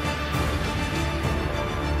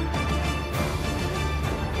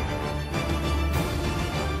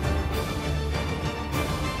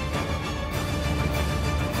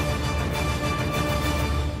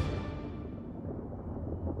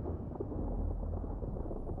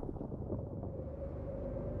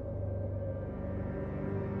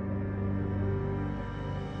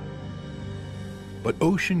 But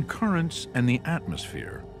ocean currents and the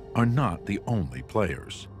atmosphere are not the only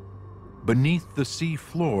players. Beneath the sea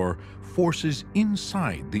floor, forces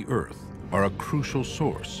inside the Earth are a crucial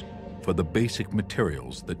source for the basic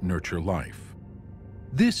materials that nurture life.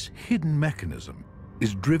 This hidden mechanism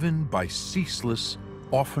is driven by ceaseless,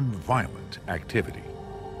 often violent activity.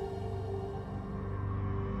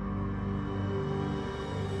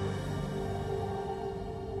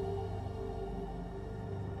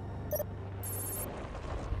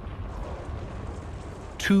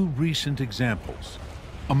 Two recent examples.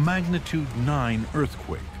 A magnitude 9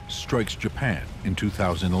 earthquake strikes Japan in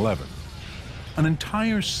 2011. An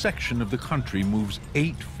entire section of the country moves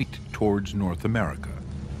 8 feet towards North America.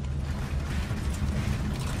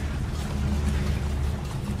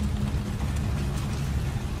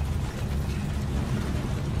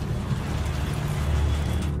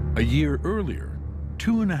 A year earlier,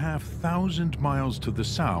 2,500 miles to the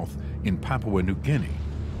south in Papua New Guinea,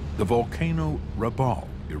 the volcano Rabaul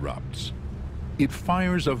erupts. It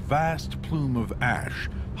fires a vast plume of ash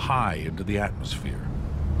high into the atmosphere.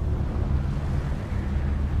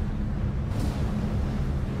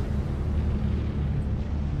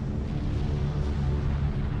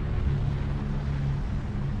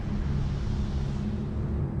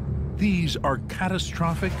 These are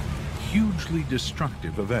catastrophic, hugely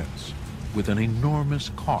destructive events with an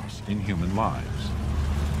enormous cost in human lives.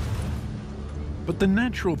 But the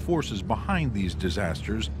natural forces behind these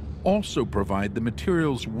disasters also provide the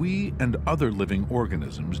materials we and other living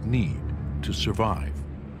organisms need to survive.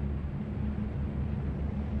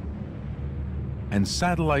 And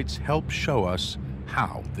satellites help show us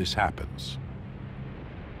how this happens.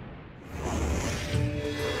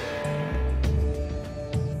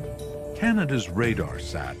 Canada's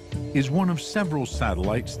RadarSat is one of several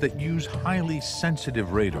satellites that use highly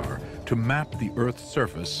sensitive radar to map the Earth's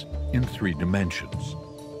surface in 3 dimensions.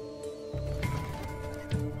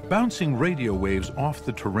 Bouncing radio waves off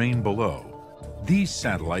the terrain below, these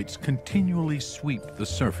satellites continually sweep the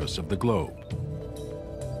surface of the globe.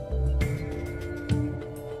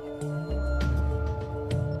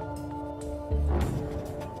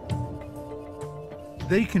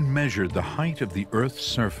 They can measure the height of the Earth's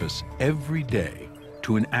surface every day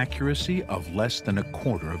to an accuracy of less than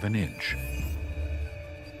 1/4 of an inch.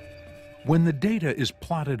 When the data is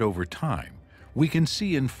plotted over time, we can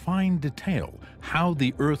see in fine detail how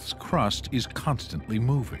the Earth's crust is constantly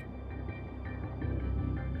moving.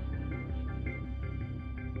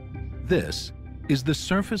 This is the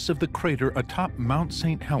surface of the crater atop Mount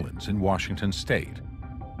St. Helens in Washington State.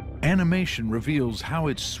 Animation reveals how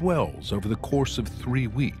it swells over the course of 3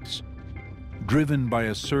 weeks, driven by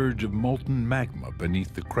a surge of molten magma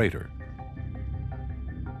beneath the crater.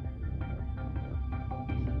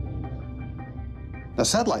 Now,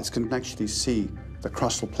 satellites can actually see the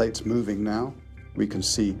crustal plates moving now. We can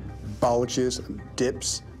see bulges and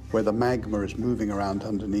dips where the magma is moving around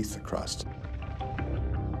underneath the crust.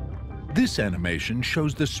 This animation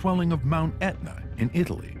shows the swelling of Mount Etna in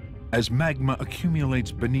Italy as magma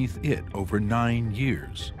accumulates beneath it over 9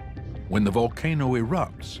 years. When the volcano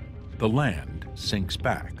erupts, the land sinks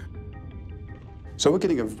back. So we're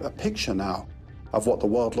getting a picture now of what the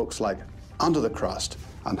world looks like under the crust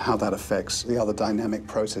and how that affects the other dynamic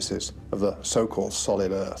processes of the so-called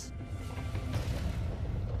solid Earth.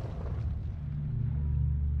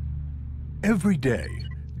 Every day,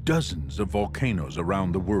 dozens of volcanoes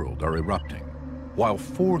around the world are erupting, while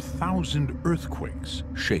 4,000 earthquakes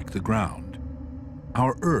shake the ground.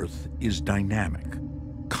 Our Earth is dynamic,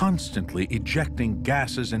 constantly ejecting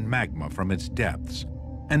gases and magma from its depths,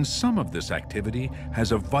 and some of this activity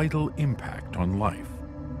has a vital impact on life.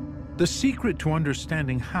 The secret to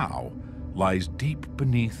understanding how lies deep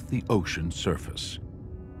beneath the ocean surface.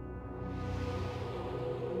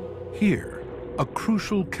 Here, a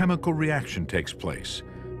crucial chemical reaction takes place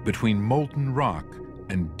between molten rock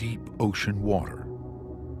and deep ocean water.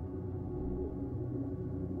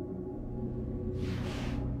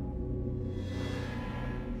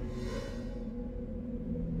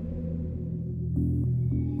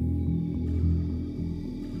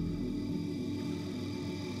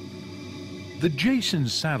 The JASON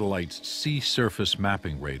satellite's sea surface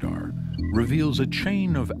mapping radar reveals a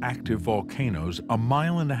chain of active volcanoes 1.5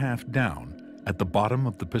 miles down at the bottom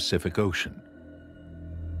of the Pacific Ocean.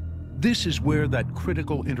 This is where that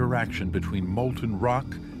critical interaction between molten rock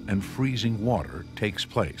and freezing water takes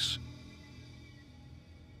place.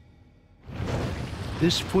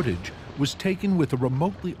 This footage was taken with a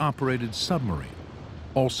remotely operated submarine,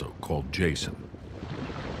 also called JASON.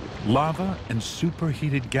 Lava and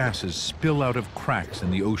superheated gases spill out of cracks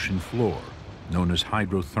in the ocean floor, known as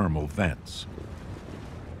hydrothermal vents.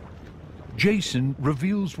 JASON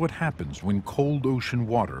reveals what happens when cold ocean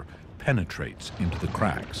water penetrates into the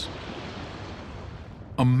cracks.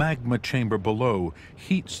 A magma chamber below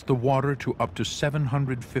heats the water to up to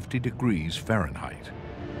 750 degrees Fahrenheit.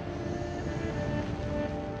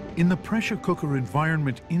 In the pressure cooker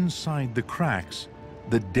environment inside the cracks,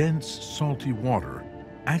 the dense, salty water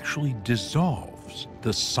actually dissolves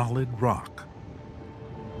the solid rock.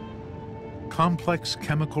 Complex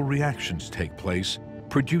chemical reactions take place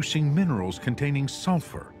producing minerals containing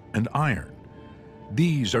sulfur and iron.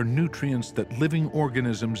 These are nutrients that living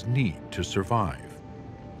organisms need to survive.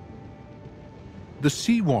 The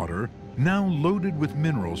seawater, now loaded with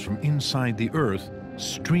minerals from inside the Earth,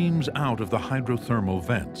 streams out of the hydrothermal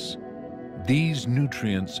vents. These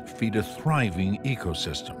nutrients feed a thriving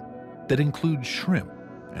ecosystem that includes shrimp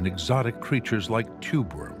and exotic creatures like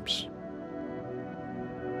tube worms.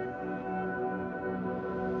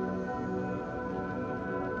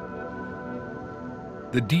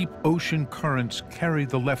 The deep ocean currents carry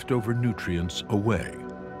the leftover nutrients away.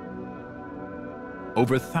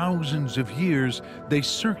 Over thousands of years, they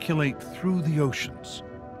circulate through the oceans,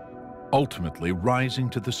 ultimately rising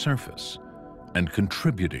to the surface and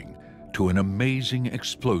contributing to an amazing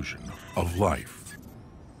explosion of life.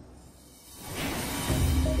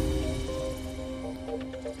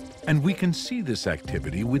 And we can see this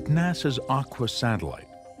activity with NASA's Aqua satellite,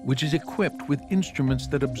 which is equipped with instruments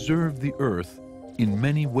that observe the Earth in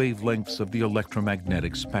many wavelengths of the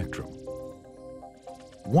electromagnetic spectrum.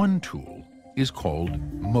 One tool is called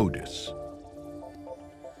MODIS.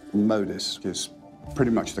 MODIS is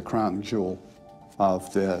pretty much the crown jewel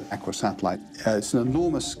of the Aqua satellite. It's an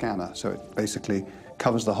enormous scanner, so it basically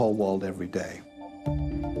covers the whole world every day.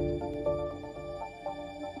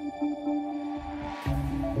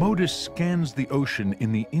 MODIS scans the ocean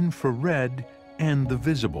in the infrared and the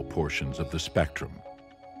visible portions of the spectrum.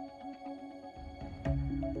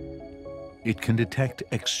 It can detect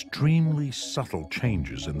extremely subtle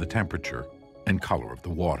changes in the temperature and color of the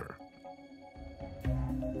water.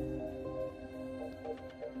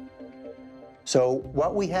 So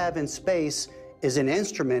what we have in space is an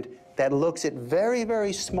instrument that looks at very,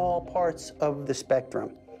 very small parts of the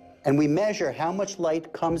spectrum. And we measure how much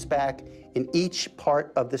light comes back in each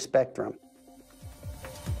part of the spectrum.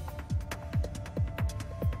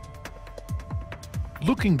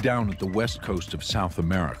 Looking down at the west coast of South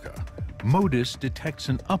America, MODIS detects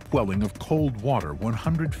an upwelling of cold water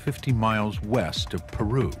 150 miles west of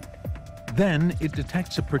Peru. Then it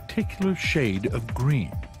detects a particular shade of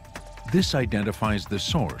green. This identifies the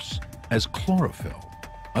source as chlorophyll,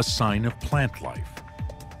 a sign of plant life.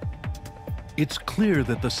 It's clear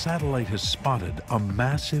that the satellite has spotted a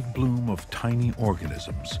massive bloom of tiny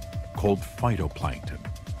organisms called phytoplankton.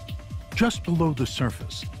 Just below the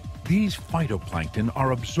surface, these phytoplankton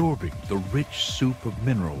are absorbing the rich soup of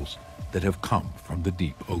minerals that have come from the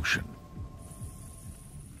deep ocean.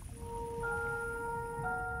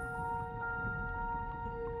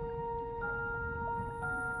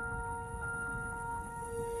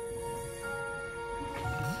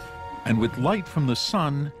 And with light from the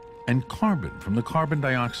sun and carbon from the carbon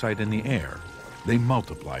dioxide in the air, they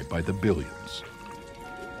multiply by the billions.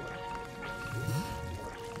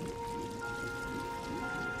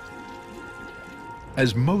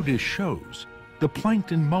 As MODIS shows, the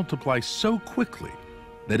plankton multiplies so quickly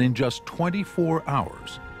that in just 24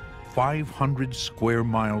 hours, 500 square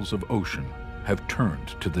miles of ocean have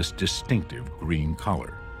turned to this distinctive green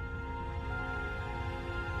color.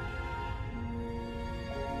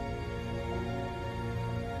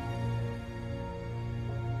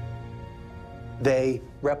 They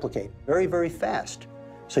replicate very, very fast.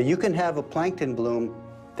 So you can have a plankton bloom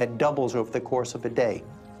that doubles over the course of a day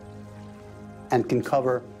and can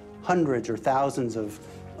cover hundreds or thousands of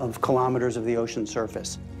kilometers of the ocean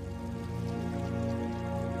surface.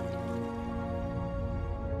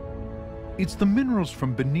 It's the minerals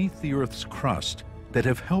from beneath the Earth's crust that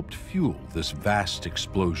have helped fuel this vast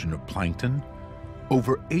explosion of plankton,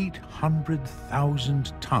 over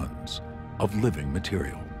 800,000 tons of living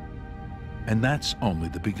material. And that's only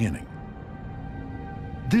the beginning.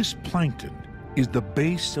 This plankton is the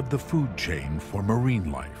base of the food chain for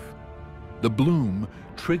marine life. The bloom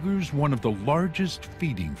triggers one of the largest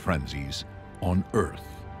feeding frenzies on Earth.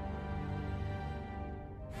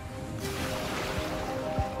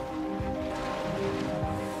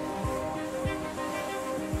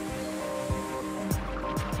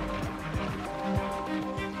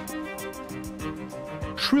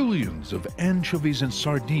 Trillions of anchovies and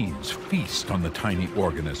sardines feast on the tiny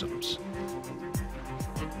organisms.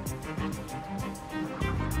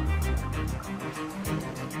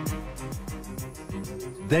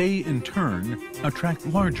 They, in turn, attract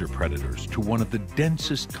larger predators to one of the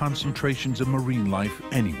densest concentrations of marine life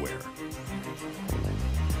anywhere.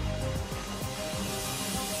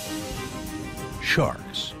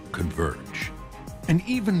 Sharks converge, and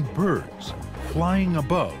even birds, flying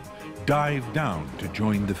above, dive down to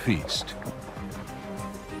join the feast.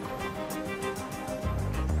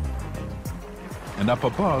 And up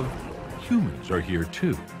above, humans are here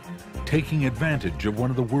too, taking advantage of one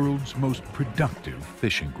of the world's most productive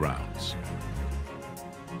fishing grounds.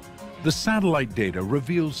 The satellite data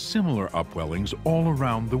reveals similar upwellings all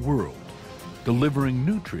around the world, delivering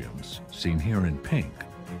nutrients, seen here in pink,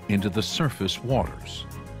 into the surface waters.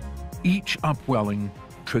 Each upwelling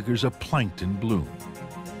triggers a plankton bloom.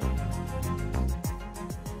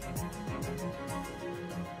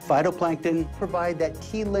 Phytoplankton provide that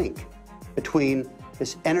key link between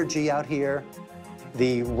this energy out here,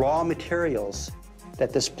 the raw materials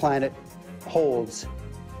that this planet holds,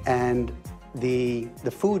 and the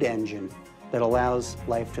food engine that allows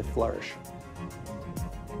life to flourish.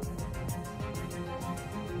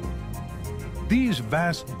 These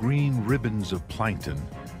vast green ribbons of plankton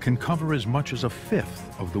can cover as much as a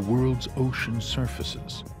fifth of the world's ocean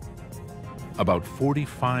surfaces. About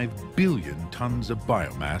 45 billion tons of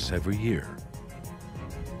biomass every year.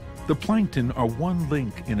 The plankton are one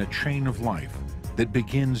link in a chain of life that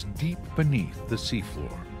begins deep beneath the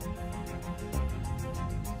seafloor.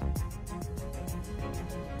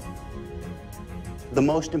 The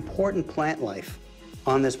most important plant life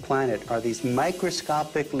on this planet are these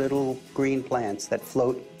microscopic little green plants that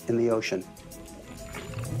float in the ocean.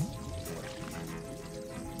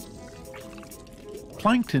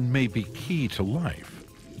 Plankton may be key to life,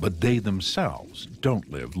 but they themselves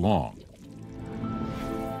don't live long.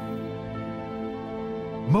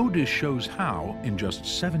 MODIS shows how, in just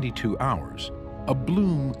 72 hours, a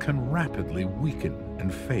bloom can rapidly weaken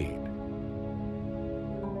and fade.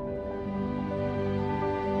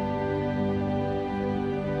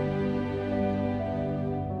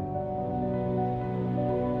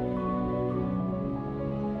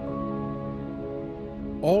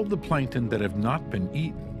 All the plankton that have not been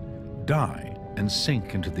eaten die and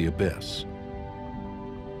sink into the abyss.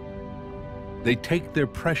 They take their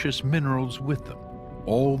precious minerals with them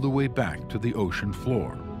all the way back to the ocean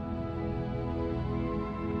floor.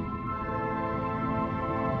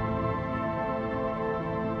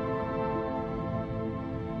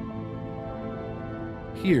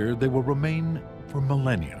 Here they will remain for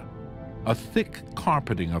millennia, a thick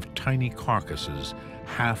carpeting of tiny carcasses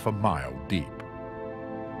half a mile deep.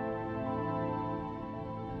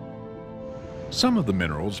 Some of the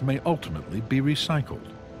minerals may ultimately be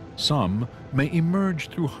recycled. Some may emerge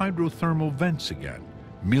through hydrothermal vents again,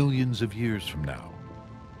 millions of years from now.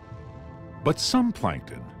 But some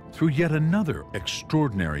plankton, through yet another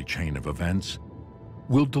extraordinary chain of events,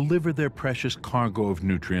 will deliver their precious cargo of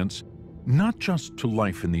nutrients not just to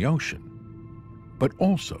life in the ocean, but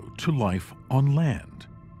also to life on land.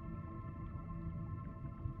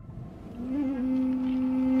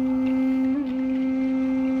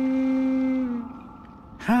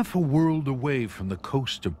 Half a world away from the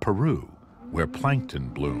coast of Peru, where plankton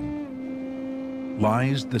bloom,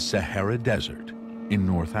 lies the Sahara Desert in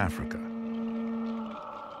North Africa.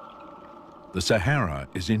 The Sahara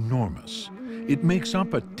is enormous. It makes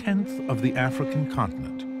up 1/10 of the African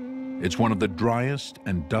continent. It's one of the driest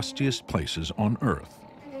and dustiest places on Earth.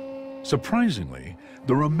 Surprisingly,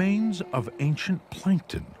 the remains of ancient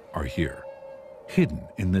plankton are here, hidden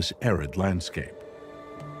in this arid landscape.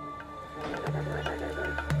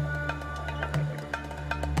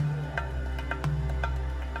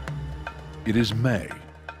 It is May,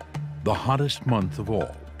 the hottest month of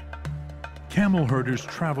all. Camel herders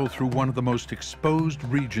travel through one of the most exposed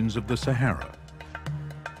regions of the Sahara,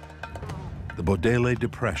 the Bodele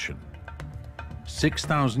Depression.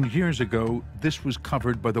 6,000 years ago, this was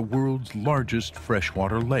covered by the world's largest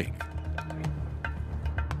freshwater lake.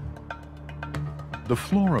 The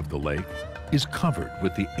floor of the lake is covered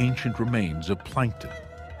with the ancient remains of plankton,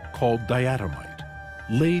 called diatomite,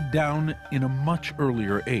 laid down in a much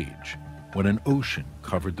earlier age, when an ocean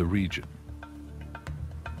covered the region.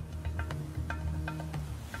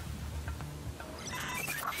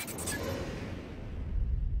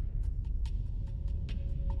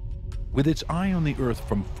 With its eye on the Earth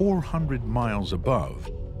from 400 miles above,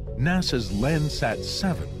 NASA's Landsat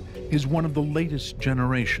 7 is one of the latest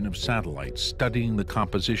generation of satellites studying the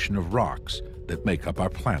composition of rocks that make up our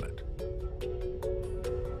planet.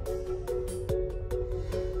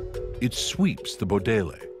 It sweeps the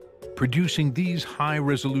Bodele, producing these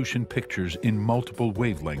high-resolution pictures in multiple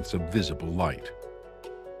wavelengths of visible light.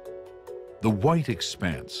 The white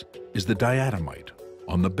expanse is the diatomite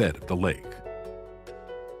on the bed of the lake.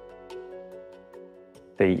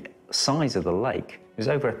 The size of the lake is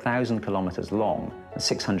over 1,000 kilometers long and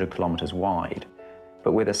 600 kilometers wide.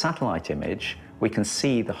 But with a satellite image, we can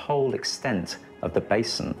see the whole extent of the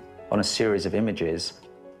basin on a series of images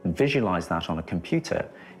and visualize that on a computer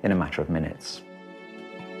in a matter of minutes.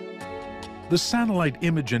 The satellite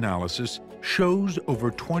image analysis shows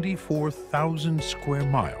over 24,000 square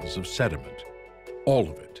miles of sediment, all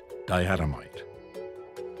of it diatomite.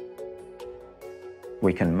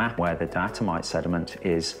 We can map where the diatomite sediment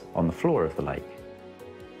is on the floor of the lake.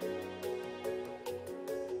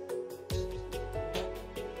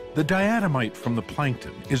 The diatomite from the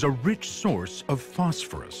plankton is a rich source of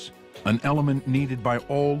phosphorus, an element needed by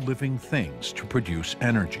all living things to produce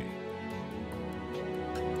energy.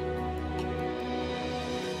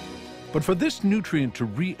 But for this nutrient to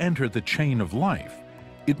re-enter the chain of life,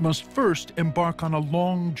 it must first embark on a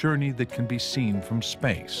long journey that can be seen from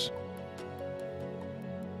space.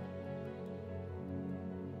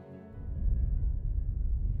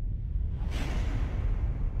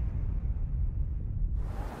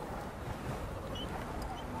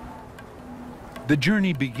 The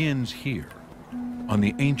journey begins here, on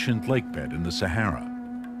the ancient lakebed in the Sahara.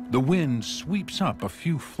 The wind sweeps up a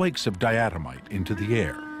few flakes of diatomite into the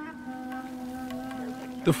air.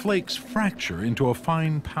 The flakes fracture into a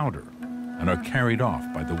fine powder and are carried off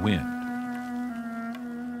by the wind.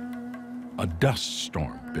 A dust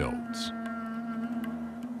storm builds.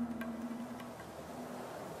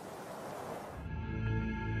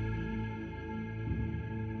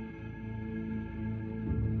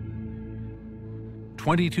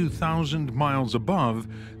 "22,000 miles above,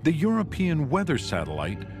 the European weather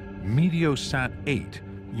satellite Meteosat 8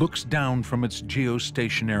 looks down from its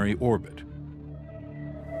geostationary orbit.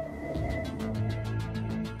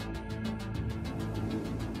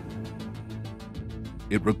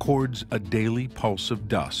 It records a daily pulse of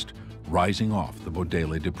dust rising off the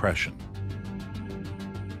Bodele Depression.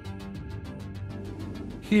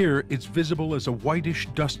 Here, it's visible as a whitish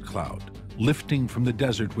dust cloud lifting from the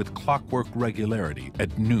desert with clockwork regularity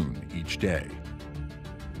at noon each day.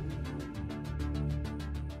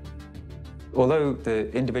 Although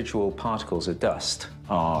the individual particles of dust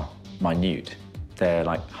are minute, they're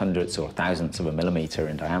like hundredths or thousandths of a millimeter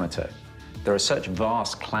in diameter, there are such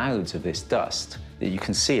vast clouds of this dust that you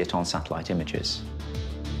can see it on satellite images.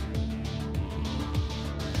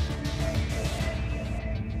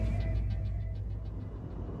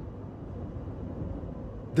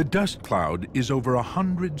 The dust cloud is over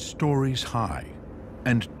 100 stories high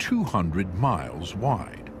and 200 miles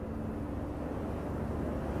wide.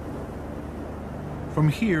 From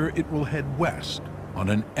here, it will head west on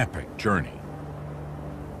an epic journey.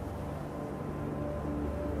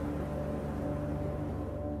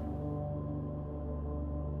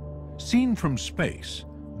 Seen from space,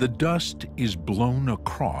 the dust is blown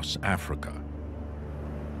across Africa.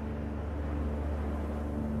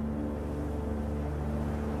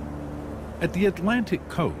 At the Atlantic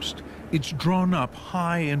coast, it's drawn up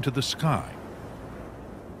high into the sky.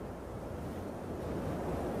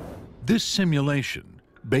 This simulation,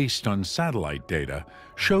 based on satellite data,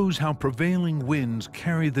 shows how prevailing winds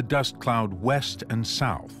carry the dust cloud west and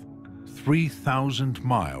south, 3,000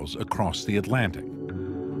 miles across the Atlantic.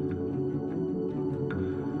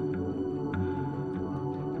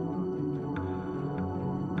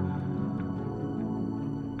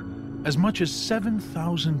 As much as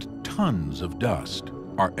 7,000 tons of dust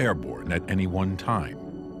are airborne at any one time.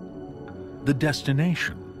 The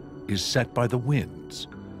destination is set by the winds,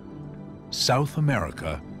 South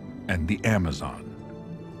America and the Amazon.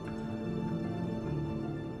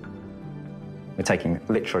 We're taking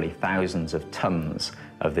literally thousands of tons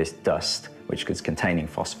of this dust, which is containing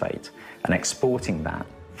phosphate, and exporting that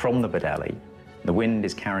from the Bodele. The wind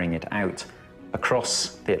is carrying it out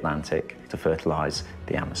across the Atlantic to fertilize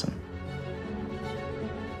the Amazon.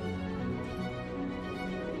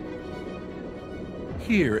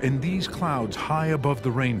 Here, in these clouds high above the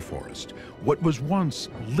rainforest, what was once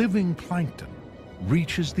living plankton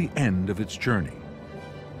reaches the end of its journey.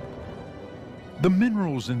 The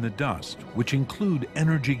minerals in the dust, which include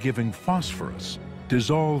energy-giving phosphorus,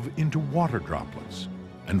 dissolve into water droplets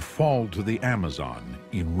and fall to the Amazon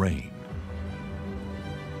in rain.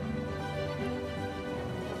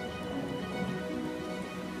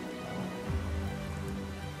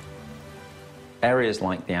 Areas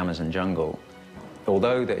like the Amazon jungle,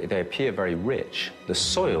 although they appear very rich, the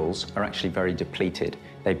soils are actually very depleted.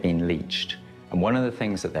 They've been leached. And one of the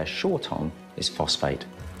things that they're short on is phosphate.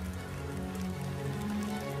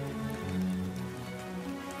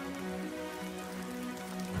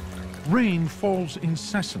 Rain falls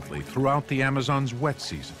incessantly throughout the Amazon's wet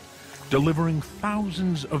season, delivering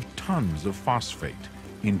thousands of tons of phosphate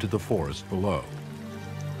into the forest below.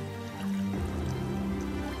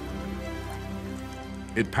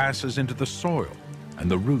 It passes into the soil and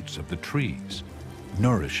the roots of the trees,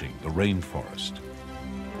 nourishing the rainforest.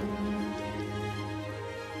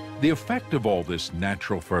 The effect of all this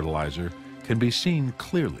natural fertilizer can be seen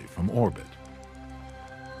clearly from orbit.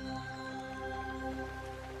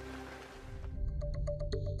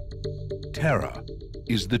 Terra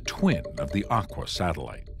is the twin of the Aqua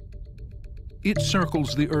satellite. It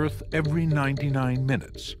circles the Earth every 99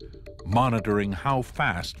 minutes, monitoring how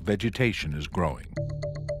fast vegetation is growing.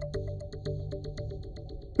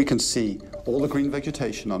 We can see all the green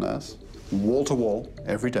vegetation on Earth, wall to wall,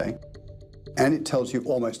 every day, and it tells you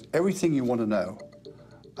almost everything you want to know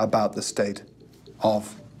about the state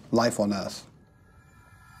of life on Earth.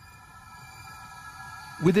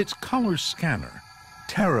 With its color scanner,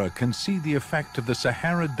 Terra can see the effect of the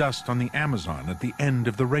Sahara dust on the Amazon at the end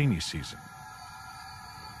of the rainy season.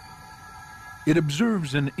 It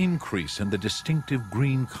observes an increase in the distinctive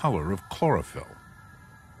green color of chlorophyll.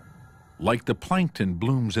 Like the plankton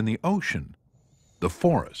blooms in the ocean, the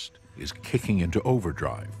forest is kicking into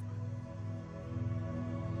overdrive.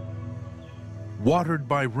 Watered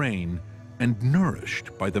by rain and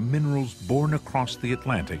nourished by the minerals borne across the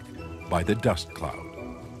Atlantic by the dust cloud.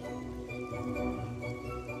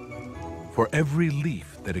 For every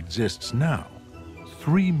leaf that exists now,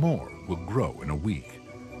 3 more will grow in a week.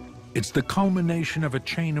 It's the culmination of a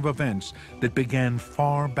chain of events that began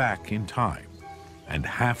far back in time and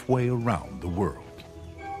halfway around the world.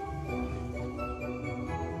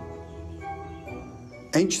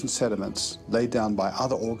 Ancient sediments laid down by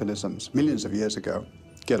other organisms millions of years ago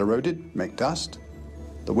get eroded, make dust.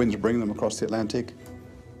 The winds bring them across the Atlantic,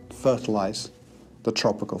 fertilize the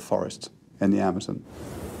tropical forest in the Amazon.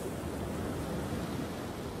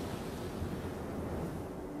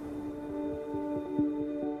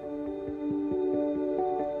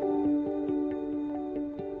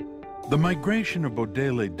 The migration of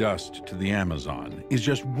Bodele dust to the Amazon is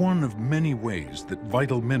just one of many ways that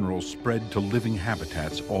vital minerals spread to living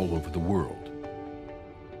habitats all over the world.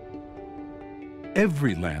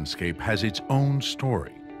 Every landscape has its own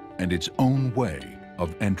story and its own way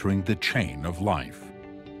of entering the chain of life.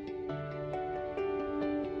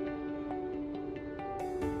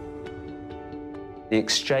 The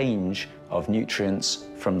exchange of nutrients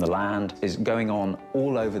from the land is going on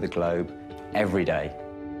all over the globe every day.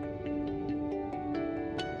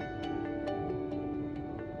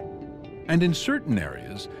 And in certain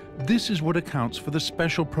areas, this is what accounts for the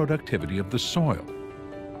special productivity of the soil.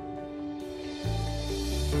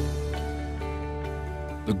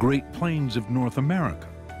 The Great Plains of North America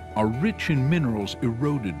are rich in minerals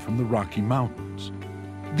eroded from the Rocky Mountains.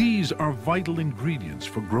 These are vital ingredients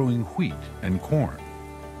for growing wheat and corn.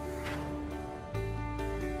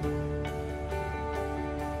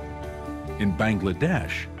 In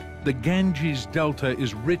Bangladesh, the Ganges Delta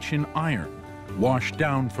is rich in iron, washed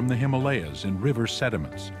down from the Himalayas in river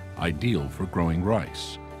sediments, ideal for growing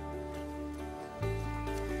rice.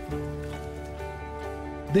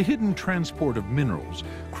 The hidden transport of minerals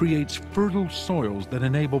creates fertile soils that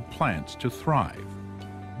enable plants to thrive.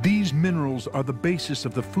 These minerals are the basis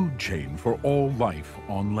of the food chain for all life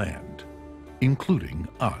on land, including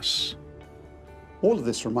us. All of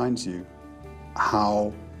this reminds you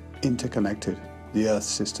how interconnected the Earth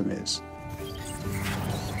system is.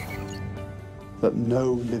 That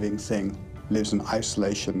no living thing lives in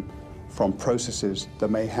isolation from processes that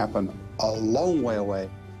may happen a long way away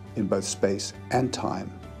in both space and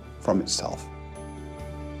time from itself.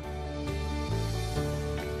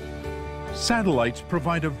 Satellites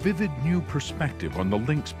provide a vivid new perspective on the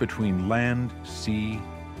links between land, sea,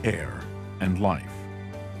 air, and life.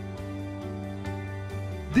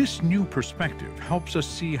 This new perspective helps us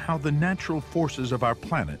see how the natural forces of our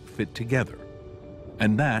planet fit together.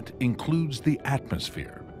 And that includes the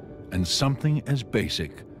atmosphere and something as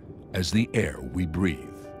basic as the air we breathe.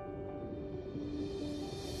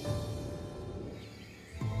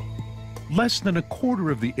 Less than a quarter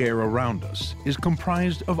of the air around us is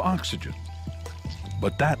comprised of oxygen.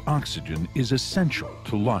 But that oxygen is essential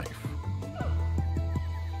to life.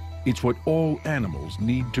 It's what all animals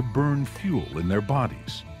need to burn fuel in their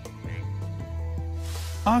bodies.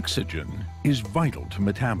 Oxygen is vital to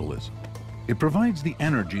metabolism. It provides the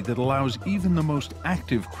energy that allows even the most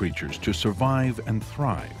active creatures to survive and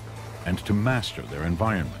thrive, and to master their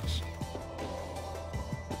environments.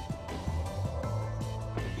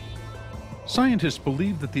 Scientists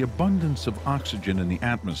believe that the abundance of oxygen in the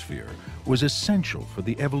atmosphere was essential for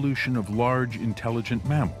the evolution of large, intelligent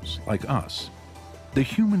mammals like us. The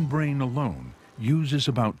human brain alone uses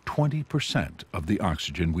about 20% of the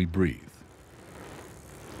oxygen we breathe.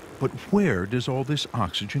 But where does all this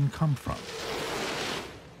oxygen come from?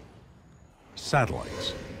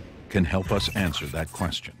 Satellites can help us answer that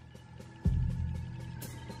question.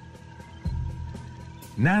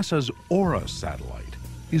 NASA's Aura satellite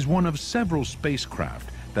is one of several spacecraft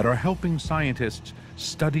that are helping scientists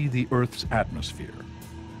study the Earth's atmosphere.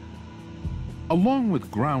 Along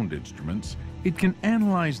with ground instruments, it can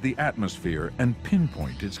analyze the atmosphere and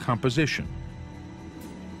pinpoint its composition.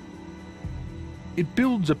 It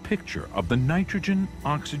builds a picture of the nitrogen,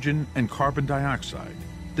 oxygen, and carbon dioxide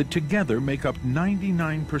that together make up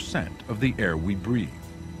 99% of the air we breathe.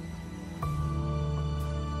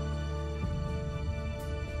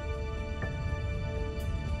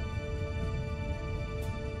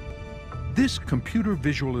 This computer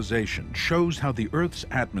visualization shows how the Earth's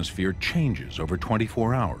atmosphere changes over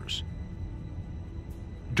 24 hours.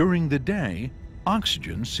 During the day,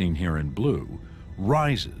 oxygen, seen here in blue,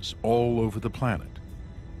 rises all over the planet.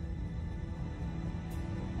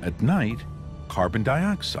 At night, carbon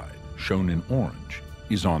dioxide, shown in orange,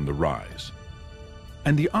 is on the rise.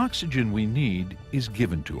 And the oxygen we need is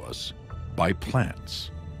given to us by plants.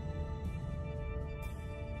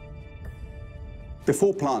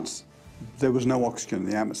 Before plants, there was no oxygen in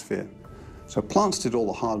the atmosphere. So plants did all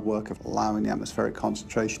the hard work of allowing the atmospheric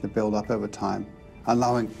concentration to build up over time,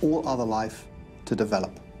 allowing all other life to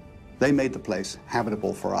develop. They made the place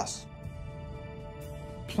habitable for us.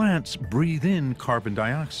 Plants breathe in carbon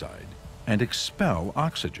dioxide and expel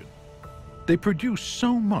oxygen. They produce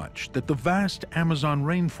so much that the vast Amazon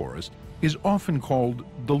rainforest is often called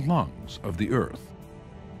the lungs of the Earth.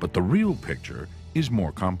 But the real picture is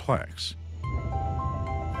more complex.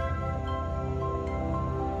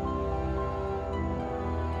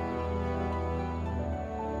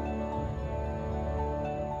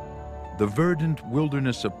 The verdant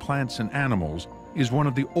wilderness of plants and animals is one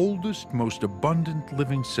of the oldest, most abundant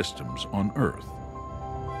living systems on Earth.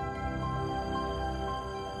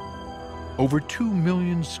 Over 2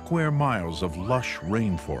 million square miles of lush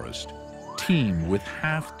rainforest teem with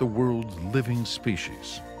half the world's living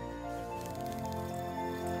species.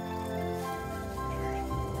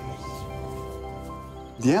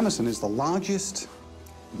 The Amazon is the largest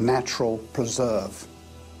natural preserve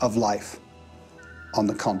of life on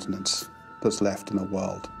the continents that's left in the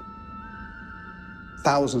world.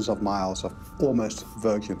 Thousands of miles of almost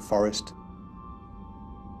virgin forest,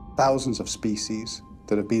 thousands of species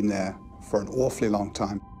that have been there for an awfully long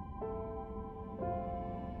time.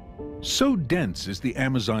 So dense is the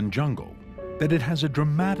Amazon jungle that it has a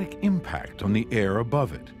dramatic impact on the air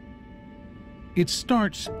above it. It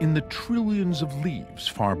starts in the trillions of leaves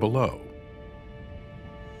far below.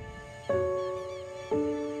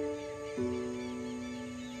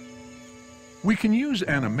 We can use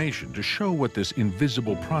animation to show what this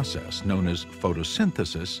invisible process, known as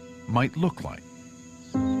photosynthesis, might look like.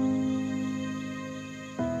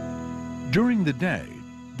 During the day,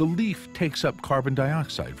 the leaf takes up carbon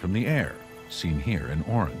dioxide from the air, seen here in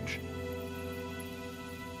orange.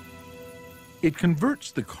 It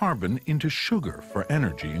converts the carbon into sugar for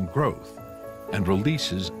energy and growth, and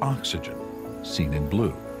releases oxygen, seen in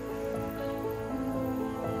blue.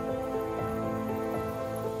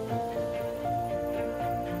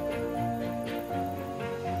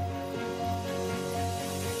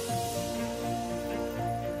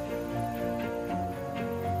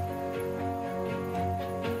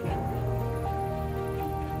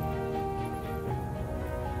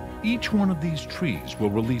 Each one of these trees will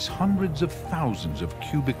release hundreds of thousands of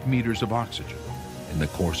cubic meters of oxygen in the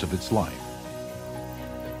course of its life.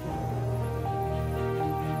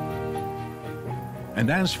 And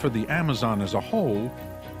as for the Amazon as a whole,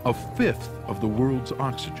 1/5 of the world's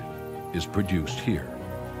oxygen is produced here.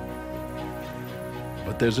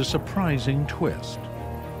 But there's a surprising twist.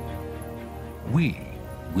 We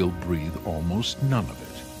will breathe almost none of it.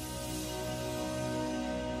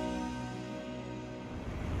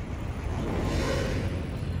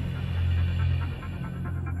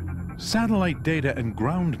 Satellite data and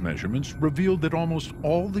ground measurements revealed that almost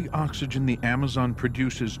all the oxygen the Amazon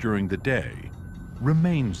produces during the day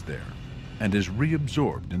remains there and is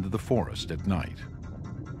reabsorbed into the forest at night.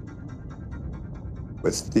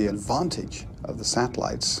 With the advantage of the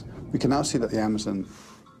satellites, we can now see that the Amazon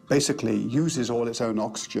basically uses all its own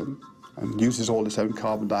oxygen and uses all its own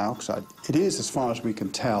carbon dioxide. It is, as far as we can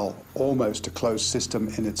tell, almost a closed system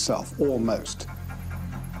in itself, almost.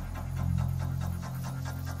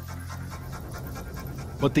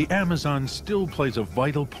 But the Amazon still plays a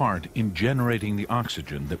vital part in generating the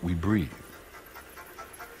oxygen that we breathe.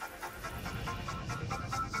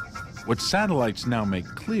 What satellites now make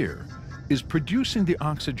clear is producing the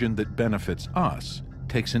oxygen that benefits us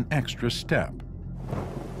takes an extra step.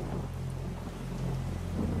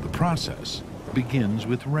 The process begins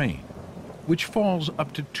with rain, which falls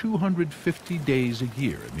up to 250 days a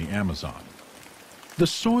year in the Amazon. The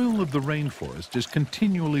soil of the rainforest is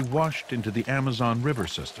continually washed into the Amazon River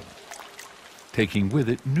system, taking with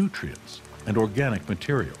it nutrients and organic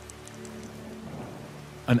material.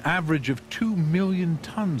 An average of 2 million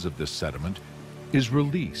tons of this sediment is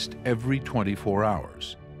released every 24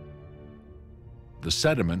 hours. The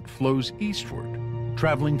sediment flows eastward,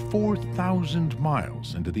 traveling 4,000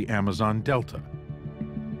 miles into the Amazon Delta.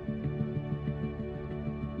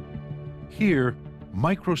 Here,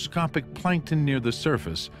 microscopic plankton near the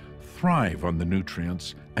surface thrive on the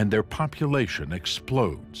nutrients and their population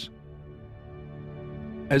explodes.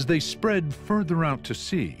 As they spread further out to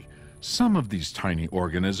sea, some of these tiny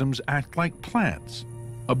organisms act like plants,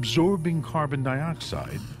 absorbing carbon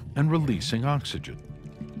dioxide and releasing oxygen.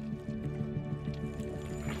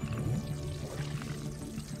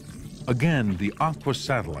 Again, the Aqua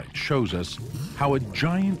satellite shows us how a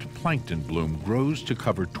giant plankton bloom grows to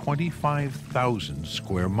cover 25,000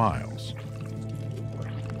 square miles.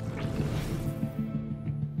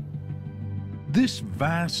 This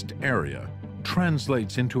vast area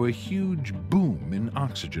translates into a huge boom in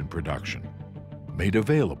oxygen production, made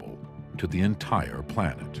available to the entire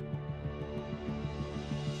planet.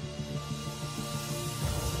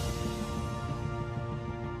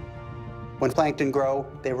 When plankton grow,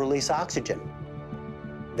 they release oxygen.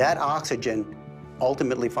 That oxygen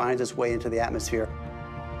ultimately finds its way into the atmosphere.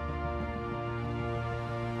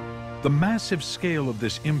 The massive scale of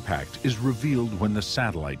this impact is revealed when the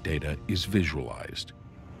satellite data is visualized.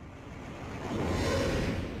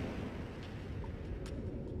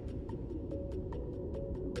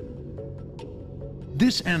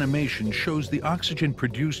 This animation shows the oxygen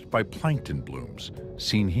produced by plankton blooms,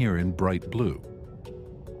 seen here in bright blue.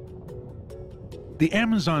 The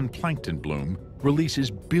Amazon plankton bloom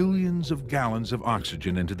releases billions of gallons of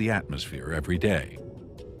oxygen into the atmosphere every day.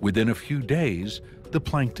 Within a few days, the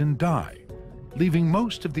plankton die, leaving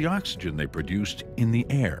most of the oxygen they produced in the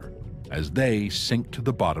air as they sink to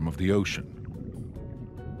the bottom of the ocean.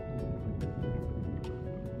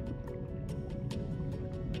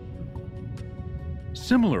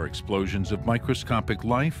 Similar explosions of microscopic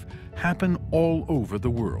life happen all over the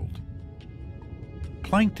world.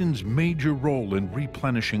 Plankton's major role in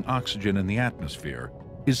replenishing oxygen in the atmosphere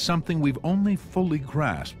is something we've only fully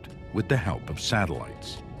grasped with the help of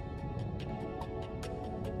satellites.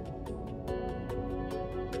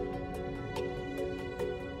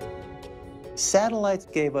 Satellites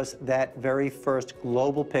gave us that very first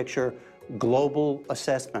global picture, global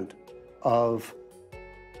assessment of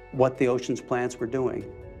what the ocean's plants were doing.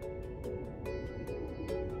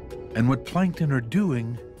 And what plankton are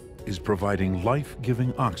doing is providing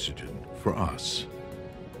life-giving oxygen for us.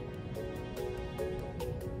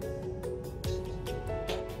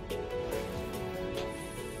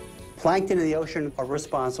 Plankton in the ocean are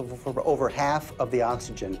responsible for over half of the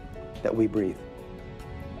oxygen that we breathe.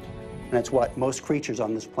 And that's what most creatures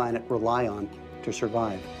on this planet rely on to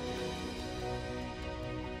survive.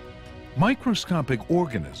 Microscopic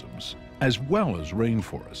organisms, as well as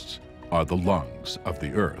rainforests, are the lungs of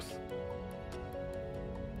the Earth.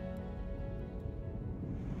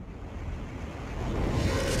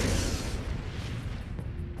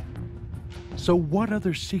 So what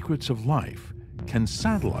other secrets of life can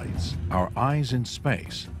satellites, our eyes in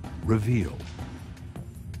space, reveal?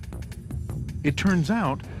 It turns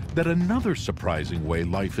out that another surprising way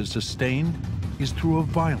life is sustained is through a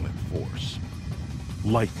violent force,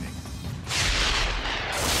 lightning.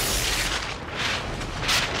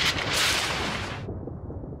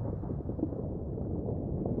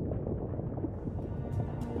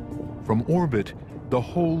 From orbit, the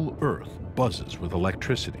whole Earth buzzes with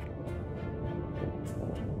electricity.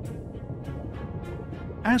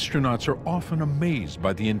 Astronauts are often amazed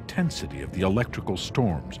by the intensity of the electrical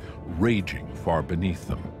storms raging far beneath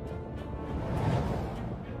them.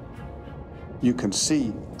 You can see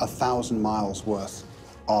 1,000 miles worth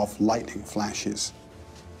of lightning flashes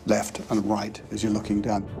left and right as you're looking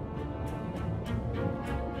down.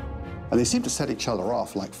 And they seem to set each other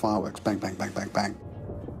off like fireworks, bang, bang, bang, bang, bang.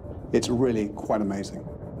 It's really quite amazing.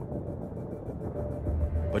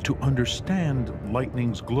 But to understand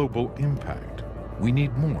lightning's global impact, we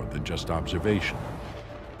need more than just observation.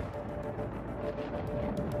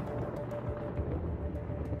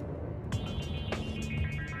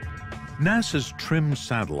 NASA's TRIMM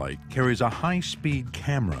satellite carries a high-speed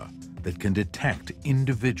camera that can detect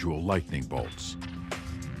individual lightning bolts.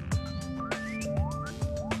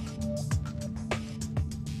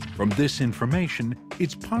 From this information,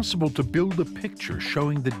 it's possible to build a picture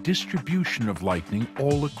showing the distribution of lightning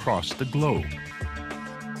all across the globe.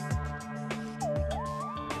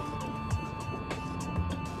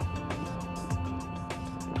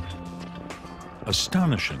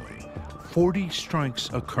 Astonishingly, 40 strikes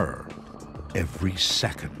occur every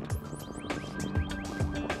second.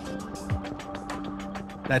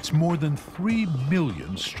 That's more than 3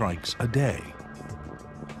 million strikes a day.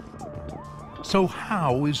 So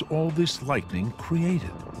how is all this lightning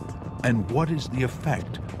created? And what is the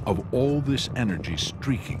effect of all this energy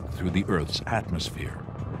streaking through the Earth's atmosphere?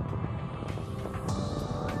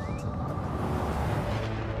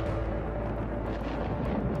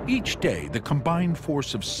 Each day, the combined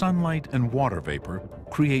force of sunlight and water vapor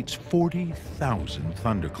creates 40,000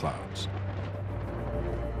 thunderclouds.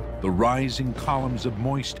 The rising columns of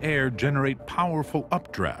moist air generate powerful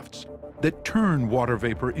updrafts that turn water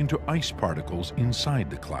vapor into ice particles inside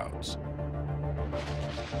the clouds.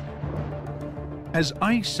 As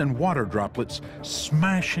ice and water droplets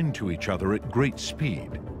smash into each other at great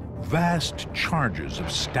speed, vast charges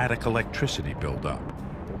of static electricity build up.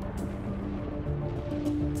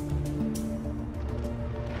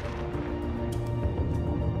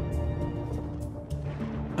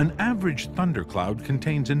 An average thundercloud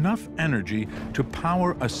contains enough energy to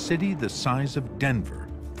power a city the size of Denver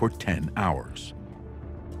for 10 hours.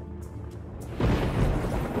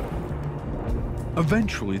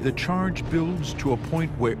 Eventually, the charge builds to a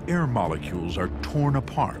point where air molecules are torn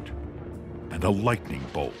apart, and a lightning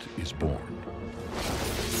bolt is born.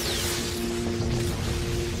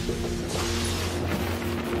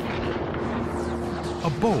 A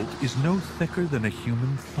bolt is no thicker than a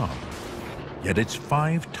human thumb. Yet it's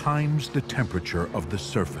 5 times the temperature of the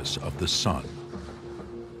surface of the sun.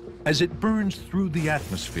 As it burns through the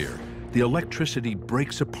atmosphere, the electricity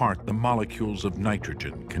breaks apart the molecules of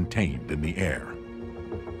nitrogen contained in the air.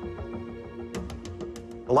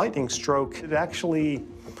 A lightning stroke, it actually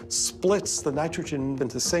splits the nitrogen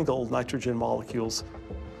into single nitrogen molecules.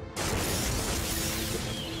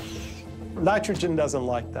 Nitrogen doesn't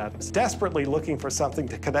like that. It's desperately looking for something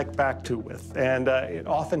to connect back to with, and it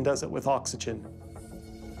often does it with oxygen.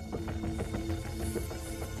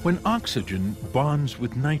 When oxygen bonds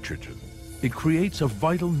with nitrogen, it creates a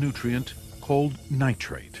vital nutrient called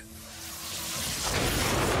nitrate.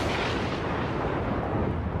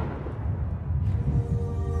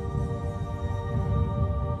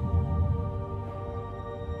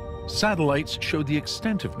 Satellites show the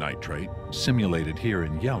extent of nitrate, simulated here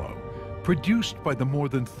in yellow, produced by the more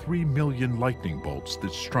than 3 million lightning bolts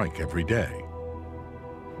that strike every day.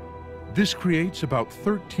 This creates about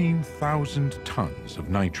 13,000 tons of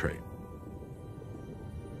nitrate.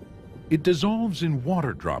 It dissolves in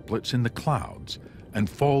water droplets in the clouds and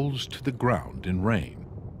falls to the ground in rain.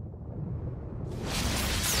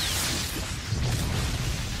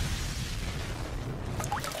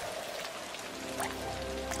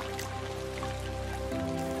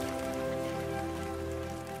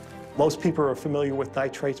 Most people are familiar with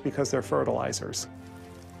nitrates because they're fertilizers.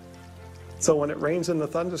 So when it rains in the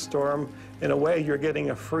thunderstorm, in a way you're getting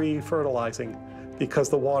a free fertilizing because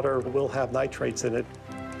the water will have nitrates in it.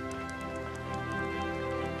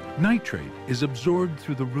 Nitrate is absorbed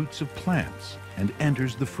through the roots of plants and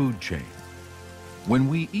enters the food chain. When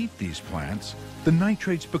we eat these plants, the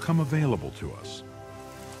nitrates become available to us.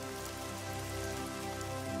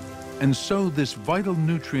 And so this vital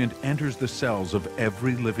nutrient enters the cells of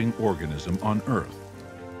every living organism on Earth,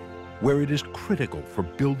 where it is critical for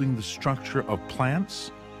building the structure of plants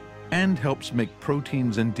and helps make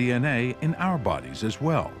proteins and DNA in our bodies as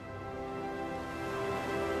well.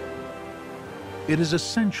 It is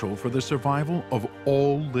essential for the survival of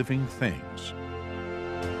all living things.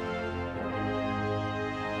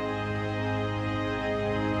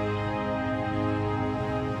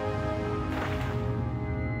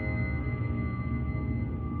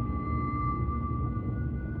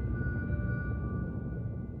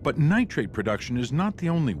 But nitrate production is not the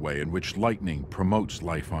only way in which lightning promotes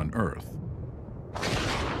life on Earth.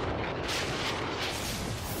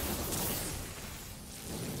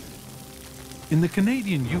 In the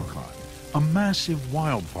Canadian Yukon, a massive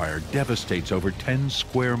wildfire devastates over 10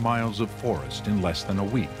 square miles of forest in less than a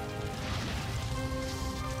week.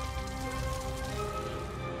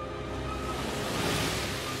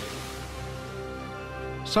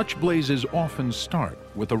 Such blazes often start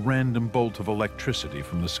with a random bolt of electricity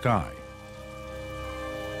from the sky.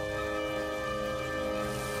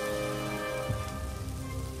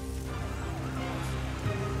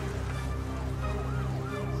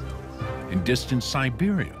 In distant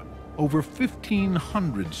Siberia, over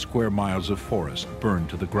 1,500 square miles of forest burned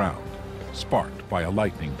to the ground, sparked by a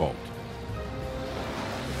lightning bolt.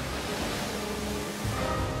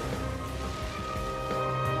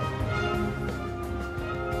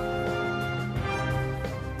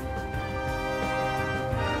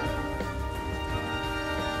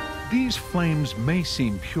 These flames may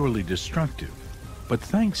seem purely destructive, but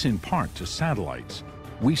thanks in part to satellites,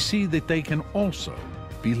 we see that they can also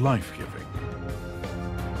be life-giving.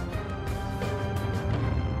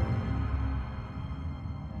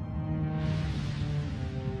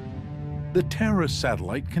 The Terra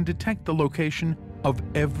satellite can detect the location of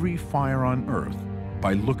every fire on Earth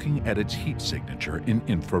by looking at its heat signature in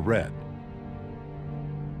infrared.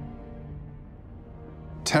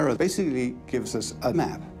 Terra basically gives us a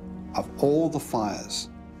map of all the fires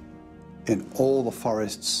in all the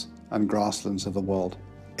forests and grasslands of the world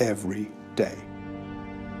every day.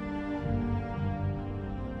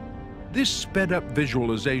 This sped-up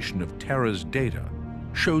visualization of Terra's data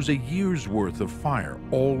shows a year's worth of fire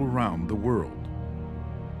all around the world.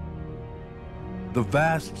 The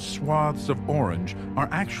vast swaths of orange are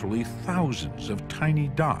actually thousands of tiny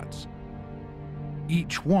dots.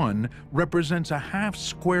 Each one represents a half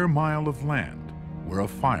square mile of land where a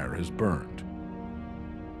fire has burned.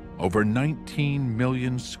 Over 19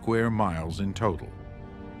 million square miles in total.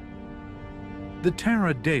 The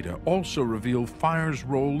Terra data also reveal fire's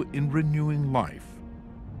role in renewing life.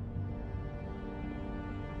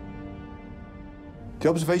 The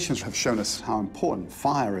observations have shown us how important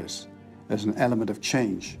fire is as an element of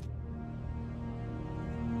change.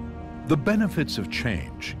 The benefits of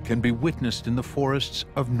change can be witnessed in the forests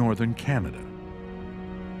of northern Canada.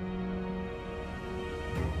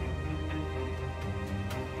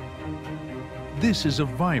 This is a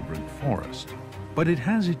vibrant forest, but it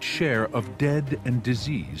has its share of dead and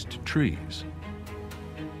diseased trees.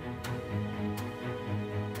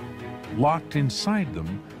 Locked inside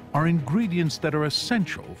them are ingredients that are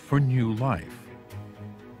essential for new life.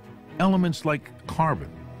 Elements like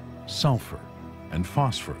carbon, sulfur, and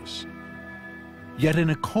phosphorus. Yet in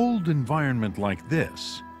a cold environment like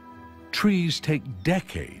this, trees take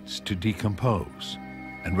decades to decompose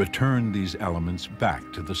and return these elements back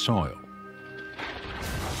to the soil.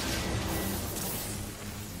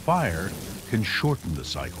 Fire can shorten the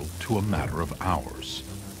cycle to a matter of hours.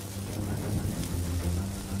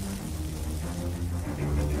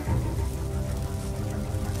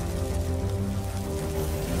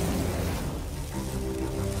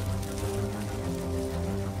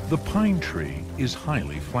 The pine tree is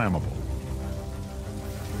highly flammable.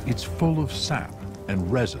 It's full of sap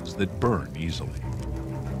and resins that burn easily.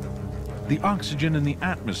 The oxygen in the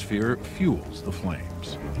atmosphere fuels the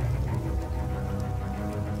flames.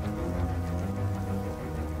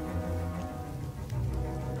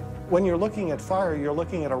 When you're looking at fire, you're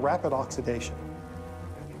looking at a rapid oxidation.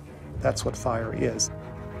 That's what fire is.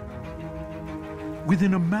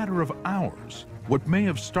 Within a matter of hours, what may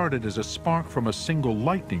have started as a spark from a single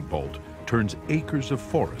lightning bolt turns acres of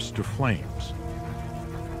forest to flames.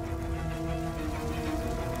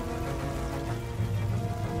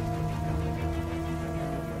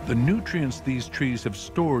 The nutrients these trees have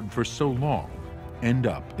stored for so long end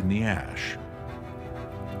up in the ash.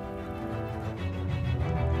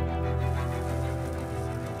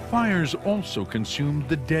 Fires also consume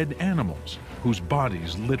the dead animals whose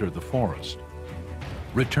bodies litter the forest,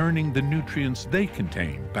 returning the nutrients they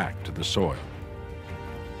contain back to the soil.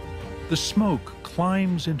 The smoke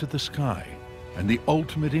climbs into the sky, and the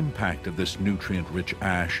ultimate impact of this nutrient-rich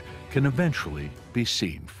ash can eventually be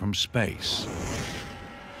seen from space.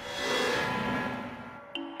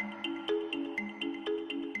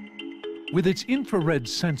 With its infrared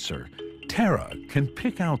sensor, Terra can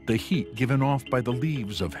pick out the heat given off by the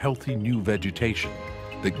leaves of healthy new vegetation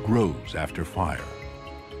that grows after fire.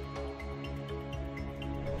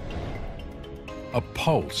 A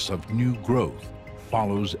pulse of new growth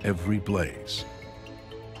follows every blaze.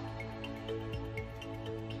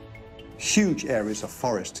 Huge areas of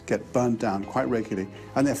forest get burned down quite regularly,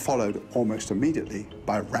 and they're followed almost immediately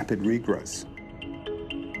by rapid regrowth.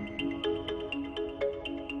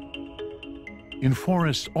 In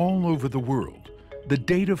forests all over the world, the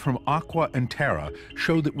data from Aqua and Terra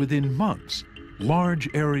show that within months, large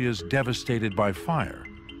areas devastated by fire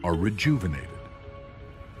are rejuvenated.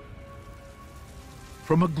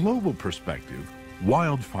 From a global perspective,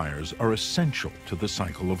 wildfires are essential to the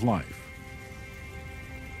cycle of life.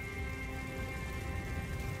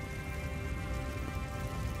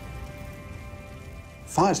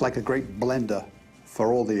 Fire's like a great blender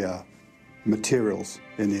for all the materials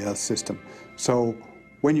in the Earth system. So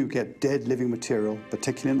when you get dead living material,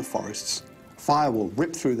 particularly in the forests, fire will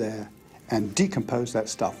rip through there and decompose that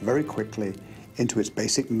stuff very quickly into its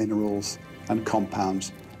basic minerals and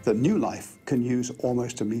compounds that new life can use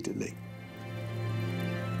almost immediately.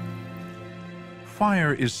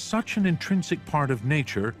 Fire is such an intrinsic part of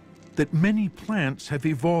nature that many plants have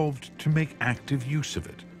evolved to make active use of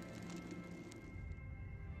it,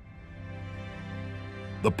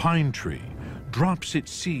 The pine tree drops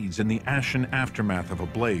its seeds in the ashen aftermath of a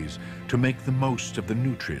blaze to make the most of the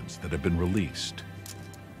nutrients that have been released.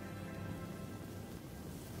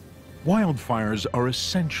 Wildfires are